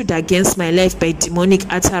predictions issued against my life by demonic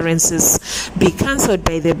utterances be cancelled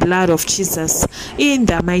by the blood of Jesus. In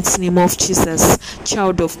the mighty name of Jesus.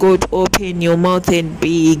 Child of God, open your mouth and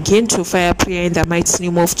begin to fire prayer in the mighty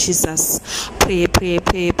name of Jesus. Pray, pray,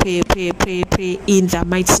 pray, pray, pray, pray, pray in the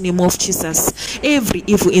mighty name of Jesus. Every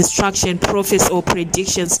evil instruction, prophecy, or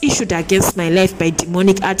predictions issued against my life by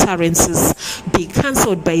demonic utterances be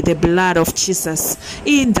cancelled by the blood of Jesus.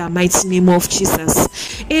 In the mighty name of Jesus.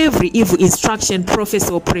 Every evil instruction,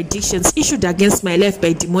 prophecy, or predictions issued against my life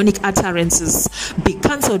by demonic utterances be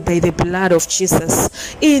cancelled by the blood of Jesus.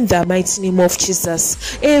 In the mighty name of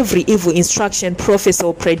Jesus. Every evil instruction, prophecy,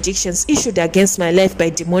 or predictions issued against my life by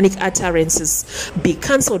demonic utterances be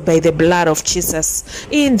cancelled by the blood of Jesus.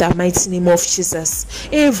 In the mighty name of Jesus.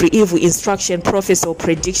 Every evil instruction, prophecy, or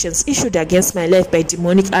predictions issued against my life by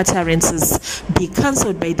demonic utterances be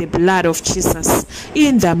cancelled by the blood of Jesus.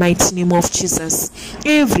 In the mighty name of Jesus.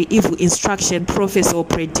 Every evil instruction, prophecy, or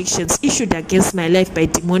predictions issued against my life by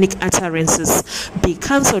demonic utterances be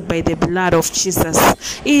cancelled by the blood of Jesus.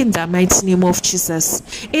 In the mighty name of Jesus.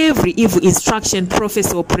 Every evil instruction,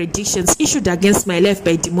 prophecy, or predictions issued against my life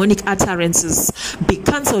by demonic utterances be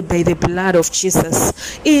cancelled by the blood of Jesus.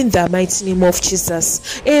 In the mighty name of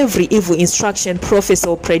Jesus. Every evil instruction, prophecy,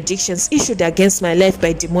 or predictions issued against my life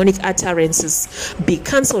by demonic utterances be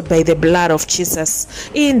cancelled by the blood of Jesus.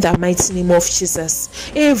 In the mighty name of Jesus.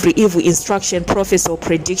 Every evil instruction, prophecy, or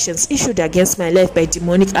predictions issued against my life by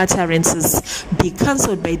demonic utterances be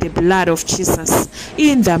cancelled by the blood of Jesus.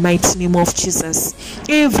 In the mighty name of Jesus.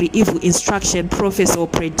 Every evil instruction, prophecy, or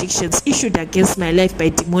predictions issued against my life by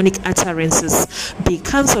demonic utterances be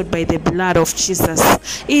cancelled by the blood of Jesus.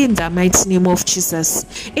 In the mighty name of Jesus.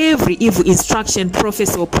 Every evil instruction,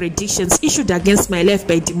 prophecy, or predictions issued against my life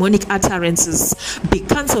by demonic utterances be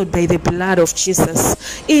cancelled by the blood of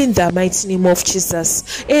Jesus. In the mighty name of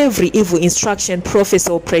Jesus. Every evil instruction, prophecy,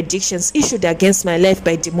 or predictions issued against my life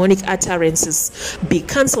by demonic utterances be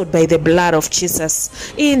cancelled by the blood of Jesus.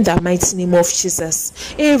 In the mighty name of Jesus.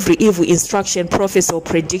 Every evil instruction, prophecy, or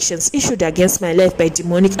predictions issued against my life by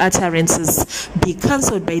demonic utterances be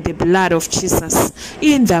cancelled by the blood of Jesus.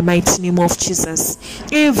 In the mighty name of Jesus.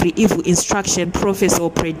 Every evil instruction, prophecy,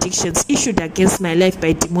 or predictions issued against my life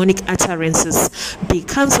by demonic utterances be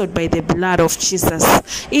cancelled by the blood of Jesus.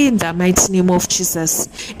 In the mighty name of Jesus.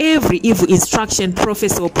 Every evil instruction,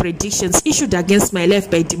 prophecy, or predictions issued against my life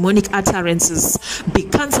by demonic utterances be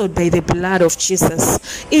cancelled by the blood of Jesus.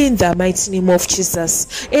 In the mighty name of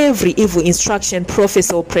Jesus. Every evil instruction,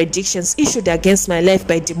 prophecy, or predictions issued against my life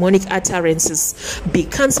by demonic utterances be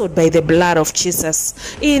cancelled by the blood of Jesus.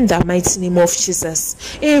 In the mighty name of Jesus.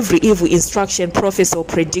 Every evil instruction, prophecy, or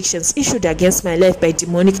predictions issued against my life by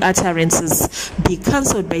demonic utterances be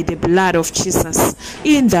cancelled by the blood of Jesus.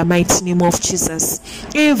 In the mighty name of Jesus.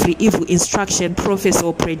 Every evil instruction, prophecy,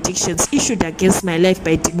 or predictions issued against my life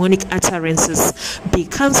by demonic utterances be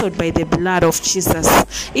cancelled by the blood of Jesus.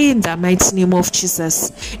 In the mighty name of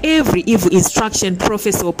Jesus. Every evil instruction,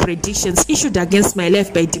 prophecy, or predictions issued against my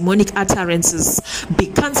life by demonic utterances be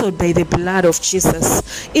cancelled by the blood of Jesus.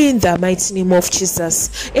 In the mighty name of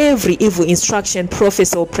Jesus. Every evil instruction,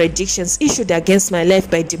 prophecy, or predictions issued against my life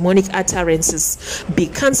by demonic utterances be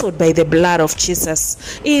cancelled by the blood of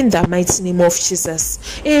Jesus. In the mighty name of Jesus.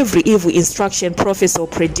 Every evil instruction, prophecy, or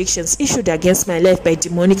predictions issued against my life by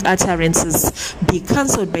demonic utterances be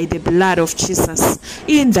cancelled by the blood of Jesus.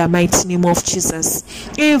 In the mighty name of Jesus.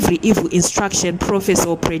 Every evil instruction, prophecy,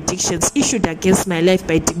 or predictions issued against my life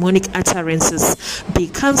by demonic utterances be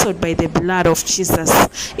cancelled by the blood of Jesus.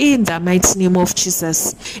 In the mighty name of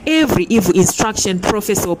Jesus. Every evil instruction,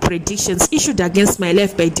 prophecy, or predictions issued against my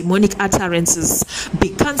life by demonic utterances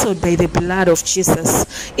be cancelled by the blood of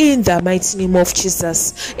Jesus. In the mighty name of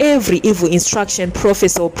Jesus. Every evil instruction,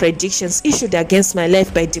 prophecy, or predictions issued against my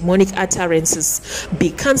life by demonic utterances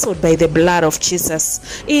be cancelled by the blood of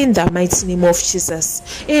Jesus. In the mighty name of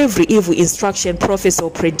Jesus. Every evil instruction, prophecy,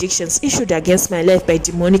 or predictions issued against my life by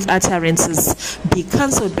demonic utterances be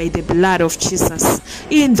cancelled by the blood of Jesus.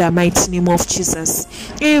 In the mighty name of Jesus.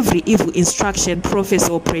 Every evil instruction,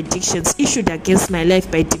 prophecy, or predictions issued against my life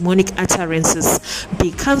by demonic utterances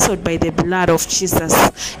be cancelled by the blood of Jesus.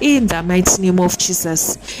 In the mighty name of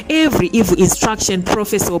Jesus. Every evil instruction,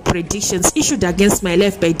 prophecy, or predictions issued against my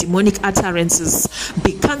life by demonic utterances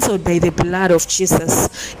be cancelled by the blood of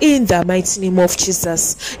Jesus. In the mighty name of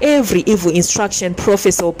Jesus. Every evil instruction,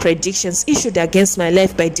 prophecy, or predictions issued against my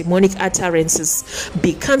life by demonic utterances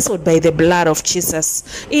be cancelled by the blood of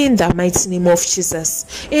Jesus. In the mighty name of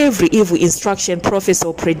Jesus. Every evil instruction, prophecy,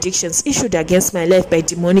 or predictions issued against my life by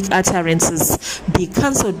demonic utterances be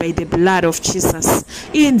cancelled by the blood of Jesus.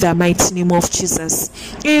 In the mighty name of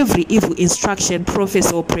Jesus. Every evil instruction,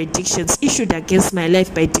 prophecy, or predictions issued against my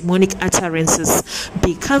life by demonic utterances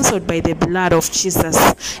be cancelled by the blood of Jesus.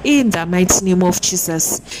 In the mighty name of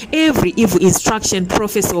Jesus. Every evil instruction,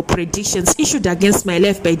 prophecy, or predictions issued against my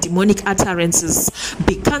life by demonic utterances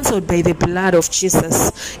be cancelled by the blood of Jesus.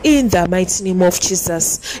 In the mighty name of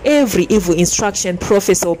Jesus. Every evil instruction,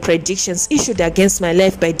 prophecy, or predictions issued against my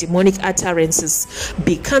life by demonic utterances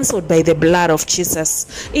be cancelled by the blood of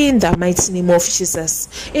Jesus. In the mighty name of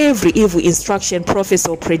Jesus. Every evil instruction, prophecy,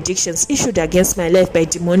 or predictions issued against my life by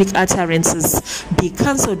demonic utterances be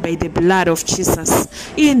cancelled by the blood of Jesus.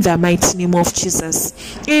 In the mighty name of Jesus.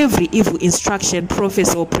 Every evil instruction,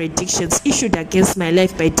 prophecy, or predictions issued against my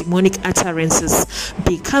life by demonic utterances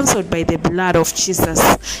be cancelled by the blood of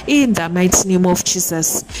Jesus. In the mighty name of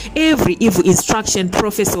Jesus. Every evil instruction,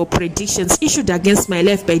 prophecy, or predictions issued against my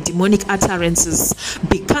life by demonic utterances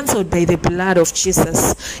be cancelled by the blood of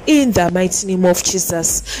Jesus. In the mighty name of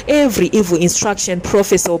Jesus. Every evil instruction,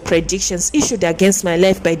 prophecy, or predictions issued against my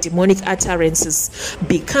life by demonic utterances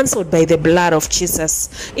be cancelled by the blood of Jesus.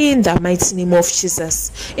 In the mighty name of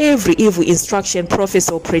Jesus. Every evil instruction,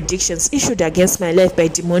 prophecy, or predictions issued against my life by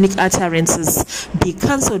demonic utterances be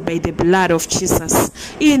cancelled by the blood of Jesus.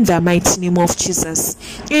 In the mighty name of Jesus.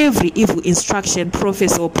 Every evil instruction,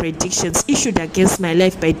 prophecy, or predictions issued against my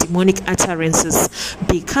life by demonic utterances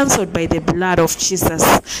be cancelled by the blood of Jesus.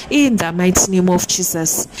 In the mighty name of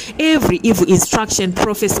Jesus. Every evil instruction,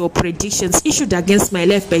 prophecy, or predictions issued against my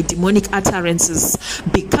life by demonic utterances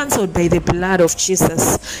be cancelled by the blood of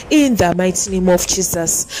Jesus. In the mighty name of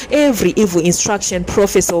Jesus. Every evil instruction,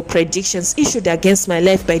 prophecy, or predictions issued against my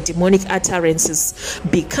life by demonic demonic utterances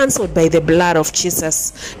be cancelled by the blood of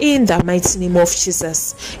Jesus. In the mighty name of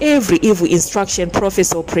Jesus, every evil instruction,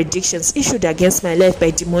 prophecy, or predictions issued against my life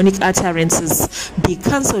by demonic utterances be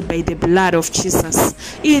cancelled by the blood of Jesus.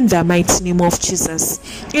 In the mighty name of Jesus,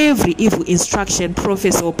 every evil instruction,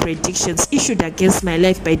 prophecy, or predictions issued against my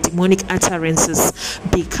life by demonic utterances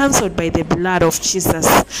be cancelled by the blood of Jesus.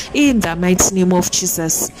 In the mighty name of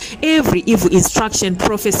Jesus, every evil instruction,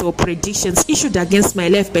 prophecy, or predictions issued against my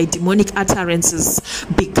life by demonic utterances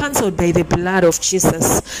be cancelled by the blood of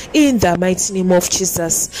Jesus. In the mighty name of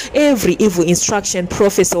Jesus, every evil instruction,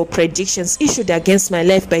 prophecy, or predictions issued against my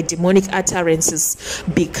life by demonic utterances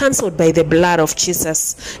be cancelled by the blood of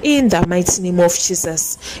Jesus. In the mighty name of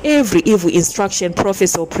Jesus, every evil instruction,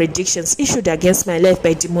 prophecy, or predictions issued against my life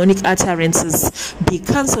by demonic utterances be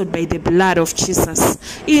cancelled by the blood of Jesus.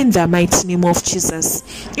 In the mighty name of Jesus,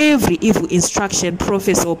 every evil instruction,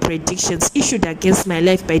 prophecy, or predictions issued against my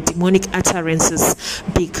life by demonic utterances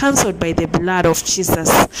be cancelled by the blood of Jesus.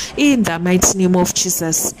 In the mighty name of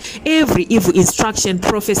Jesus, every evil instruction,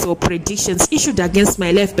 prophecy, or predictions issued against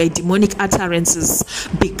my life by demonic utterances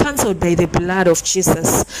be cancelled by the blood of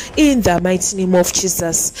Jesus. In the mighty name of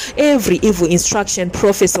Jesus, every evil instruction,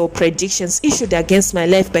 prophecy, or predictions issued against my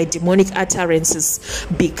life by demonic utterances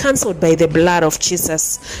be cancelled by the blood of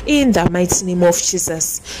Jesus. In the mighty name of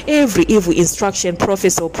Jesus, every evil instruction,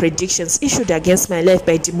 prophecy, or predictions issued against my life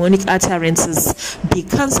by demonic utterances be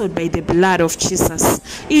cancelled by the blood of Jesus.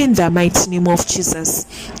 In the mighty name of Jesus,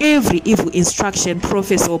 every evil instruction,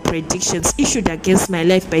 prophecy, or predictions issued against my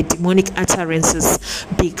life by demonic utterances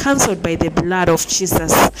be cancelled by the blood of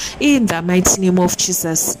Jesus. In the mighty name of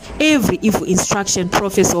Jesus, every evil instruction,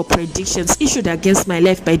 prophecy, or predictions issued against my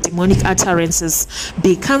life by demonic utterances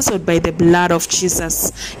be cancelled by the blood of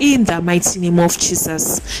Jesus. In the mighty name of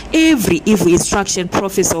Jesus, every evil instruction,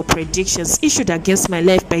 prophecy, or predictions issued against my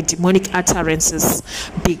life by demonic utterances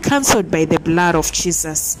be cancelled by the blood of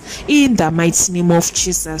Jesus. In the mighty name of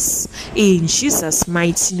Jesus, in Jesus'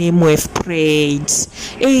 mighty name we've prayed.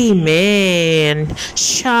 Amen.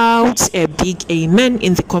 Shout a big amen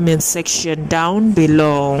in the comment section down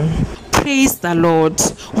below. Praise the Lord.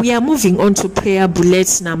 We are moving on to prayer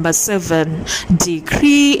bullet number 7.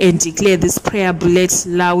 Decree and declare this prayer bullet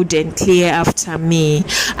loud and clear after me.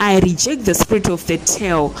 I reject the spirit of the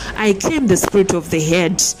tail. I claim the spirit of the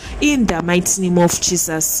head. In the mighty name of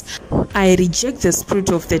Jesus, I reject the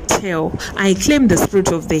spirit of the tail. I claim the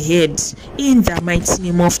spirit of the head. In the mighty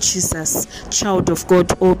name of Jesus. Child of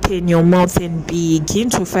God, open your mouth and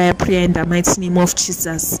begin to fire prayer in the mighty name of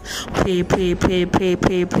Jesus. Pray, pray, pray, pray,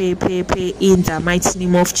 pray, pray, pray. In the mighty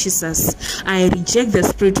name of Jesus, I reject the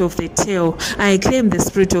spirit of the tail. I claim the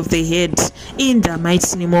spirit of the head. In the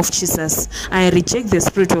mighty name of Jesus, I reject the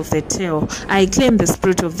spirit of the tail. I claim the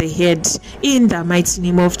spirit of the head. In the mighty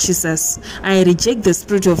name of Jesus, I reject the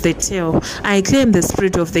spirit of the tail. I claim the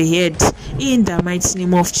spirit of the head. In the mighty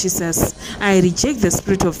name of Jesus, I reject the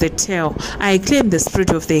spirit of the tail. I claim the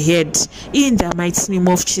spirit of the head. In the mighty name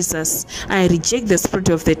of Jesus, I reject the spirit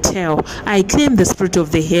of the tail. I claim the spirit of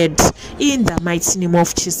the head. In the mighty name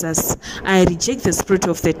of Jesus, I reject the spirit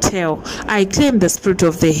of the tail. I claim the spirit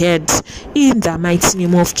of the head. In the mighty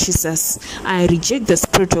name of Jesus, I reject the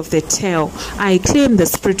spirit of the tail. I claim the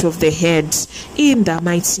spirit of the head. In the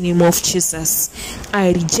mighty name of Jesus,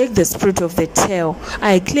 I reject the spirit of the tail.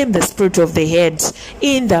 I claim the spirit of the head.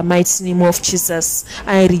 In the mighty name of Jesus,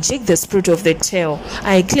 I reject the spirit of the tail.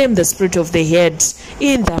 I claim the spirit of the head.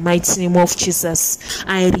 In the mighty name of Jesus,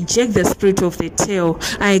 I reject the spirit of the tail.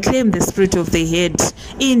 I claim the spirit of the head.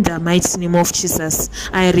 In the mighty name of Jesus,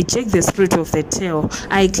 I reject the spirit of the tail.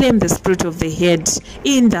 I claim the spirit of the head.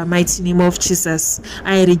 In the mighty name of Jesus,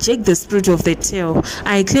 I reject the spirit of the tail.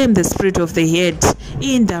 I claim the spirit of the head.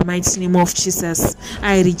 In the mighty name of Jesus,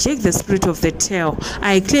 I reject the spirit of the tail.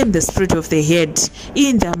 I claim the spirit of the head.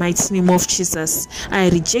 In the mighty name of Jesus, I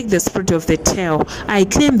reject the spirit of the tail. I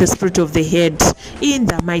claim the spirit of the head. In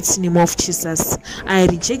the mighty name of Jesus, I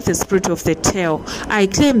reject the spirit of the tail. I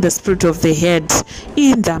claim the spirit of the head.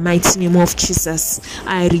 In the mighty name of Jesus,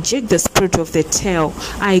 I reject the spirit of the tail.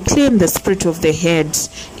 I claim the spirit of the head.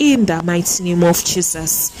 In the mighty name of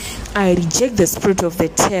Jesus, I reject the spirit of the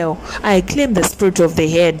tail. I claim the spirit of the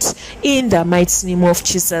head. In the mighty name of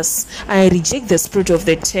Jesus, I reject the spirit of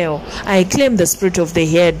the tail. I claim the spirit of the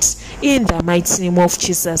head. in the mighty name of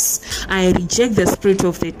Jesus. I reject the spirit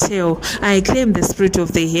of the tail. I claim the spirit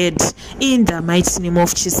of the head in the mighty name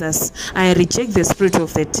of Jesus. I reject the spirit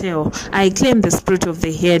of the tail. I claim the spirit of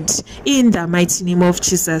the head in the mighty name of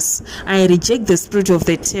Jesus. I reject the spirit of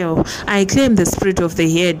the tail. I claim the spirit of the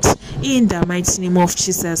head in the mighty name of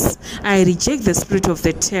Jesus. I reject the spirit of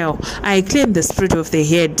the tail. I claim the spirit of the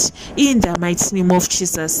head in the mighty name of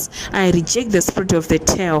Jesus. I reject the spirit of the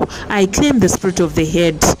tail. I claim the spirit of the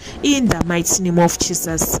head in the mighty name of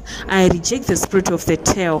Jesus. I reject the spirit of the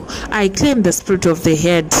tail. I claim the spirit of the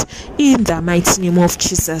head in the mighty name of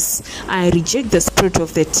Jesus. I reject the spirit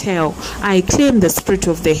of the tail. I claim the spirit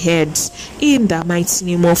of the head in the mighty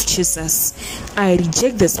name of Jesus. I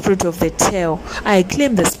reject the spirit of the tail. I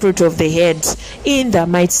claim the spirit of the head in the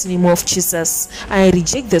mighty name of Jesus. I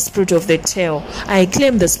reject the spirit of the tail. I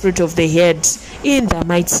claim the spirit of the head in the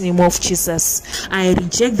mighty name of Jesus. I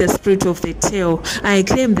reject the spirit of the tail. I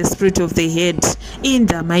claim the spirit of the head in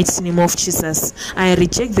the mighty name of Jesus. I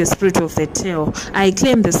reject the spirit of the tail. I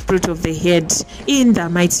claim the spirit of the head in the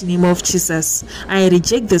mighty name of Jesus. I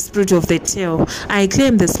reject the spirit of the tail. I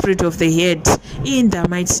claim the spirit of the head in the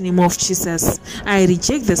mighty name of Jesus. I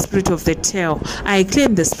reject the spirit of the tail. I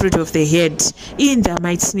claim the spirit of the head in the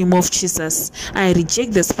mighty name of Jesus. I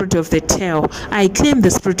reject the spirit of the tail. I claim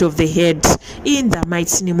the spirit of the head in the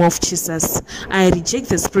mighty name of Jesus. I reject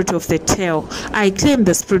the spirit of the tail. I claim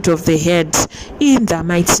the spirit of the head in the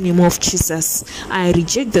mighty name of Jesus. I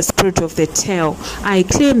reject the spirit of the tail. I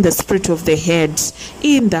claim the spirit of the head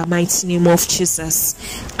in the mighty name of Jesus.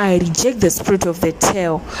 I reject the spirit of the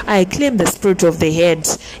tail. I claim the spirit of the head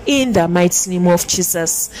in the mighty name of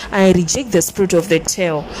Jesus. I reject the spirit of the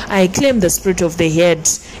tail. I claim the spirit of the head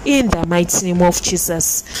in the mighty name of Jesus.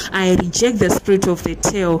 I reject the spirit of the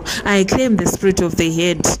tail. I claim the spirit of the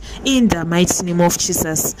head in the mighty name of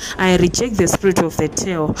Jesus. I reject the spirit of the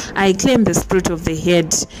tail. I claim the spirit of the head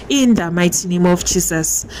in the mighty name of Jesus.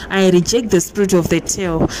 I reject the spirit of the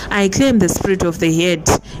tail. I claim the spirit of the head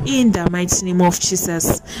in the mighty name of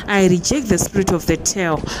Jesus. I reject the spirit of the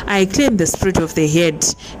tail. I claim the spirit of the head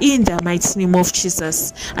in the mighty name of Jesus. I reject the spirit of the tail. I claim the spirit of the head in the mighty name of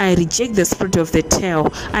Jesus. I reject the spirit of the tail.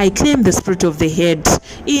 I claim the spirit of the head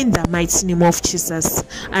in the mighty name of Jesus.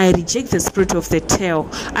 I reject the spirit of the tail.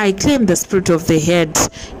 I claim the spirit of the head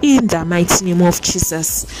in the mighty name of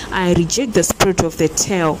Jesus. I reject the spirit of the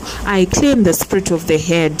tail. I claim the spirit of the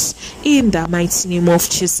head in the mighty name of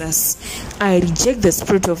Jesus. I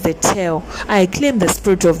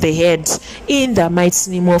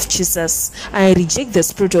reject the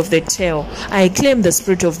spirit of the tail. I claim the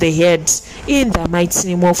spirit of the head in the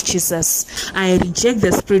mighty name of Jesus. I reject the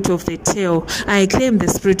spirit of the tail. I claim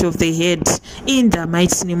the spirit of the head in the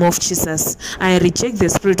mighty name of Jesus. I reject the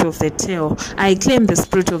spirit of the tail. I claim the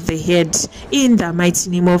spirit of the head in the mighty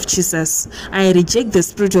name of Jesus. I reject the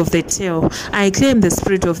spirit of the tail. I claim the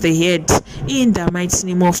spirit of the head in the mighty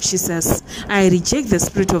name of Jesus. I reject the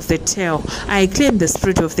spirit of the tail. I claim the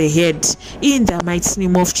spirit of the head in the mighty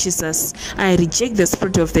name of Jesus. I reject the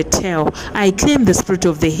spirit of the tail. I claim the spirit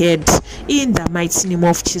of the head in the mighty name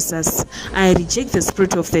of Jesus. I reject the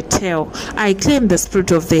spirit of the tail. I claim the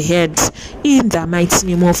spirit of the head in the mighty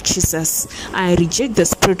name of Jesus. I reject the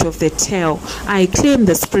spirit of the tail. I claim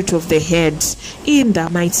the spirit of the head in the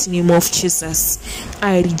mighty name of Jesus.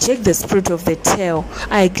 I reject the spirit of the tail.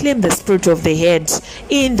 I claim the spirit of the head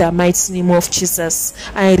in the mighty name of Jesus.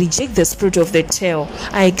 I reject the spirit of the tail.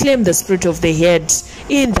 I claim the spirit of the head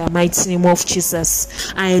in the mighty name of Jesus.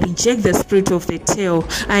 I reject the spirit of the tail.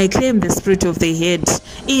 I claim the spirit of the head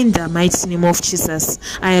in the mighty name of Jesus.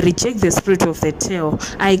 I reject the spirit of the tail.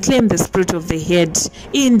 I claim the spirit of the head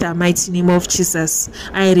in the mighty name of Jesus.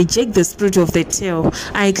 I reject the spirit of the tail.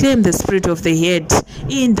 I claim the spirit of the head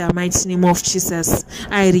in the mighty name of Jesus.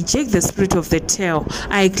 I reject the spirit of the tail.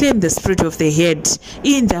 I claim the spirit of the head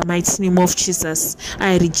in the mighty name of Jesus.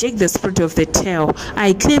 I reject the spirit of the tail.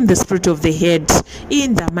 I claim the spirit of the head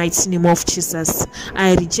in the mighty name of Jesus.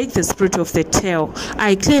 I reject the spirit of the tail.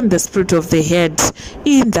 I claim the spirit of the head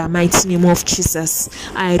in the mighty name of Jesus.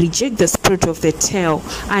 I reject the spirit of the tail.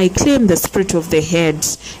 I claim the spirit of the head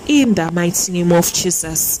in the mighty name of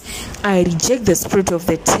Jesus. I reject the spirit of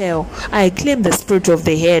the tail. I claim the spirit of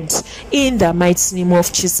the head in the mighty name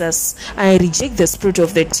of Jesus. I reject the spirit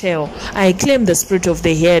of the tail. I claim the spirit of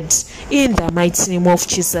the head in the mighty name of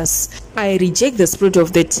Jesus. I reject the spirit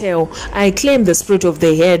of the tail. I claim the spirit of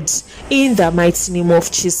the head in the mighty name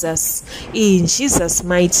of Jesus. In Jesus'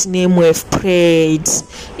 mighty name we've prayed.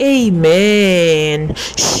 Amen.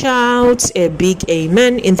 Shout a big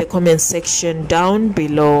amen in the comment section down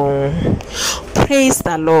below. Praise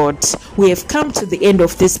the Lord. We have come to the end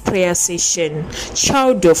of this prayer session.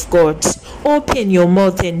 Child of God, Open your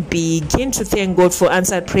mouth and begin to thank God for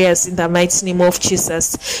answered prayers in the mighty name of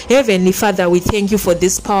Jesus. Heavenly Father, we thank you for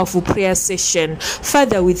this powerful prayer session.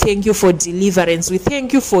 Father, we thank you for deliverance. We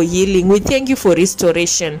thank you for healing. We thank you for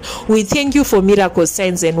restoration. We thank you for miracles,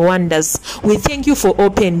 signs, and wonders. We thank you for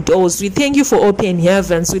open doors. We thank you for open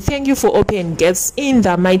heavens. We thank you for open gates in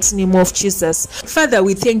the mighty name of Jesus. Father,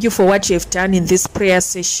 we thank you for what you have done in this prayer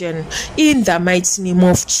session in the mighty name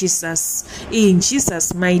of Jesus. In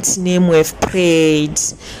Jesus' mighty name we have prayed.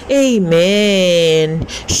 Amen.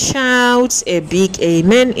 Shout a big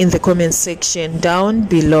amen in the comment section down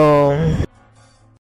below.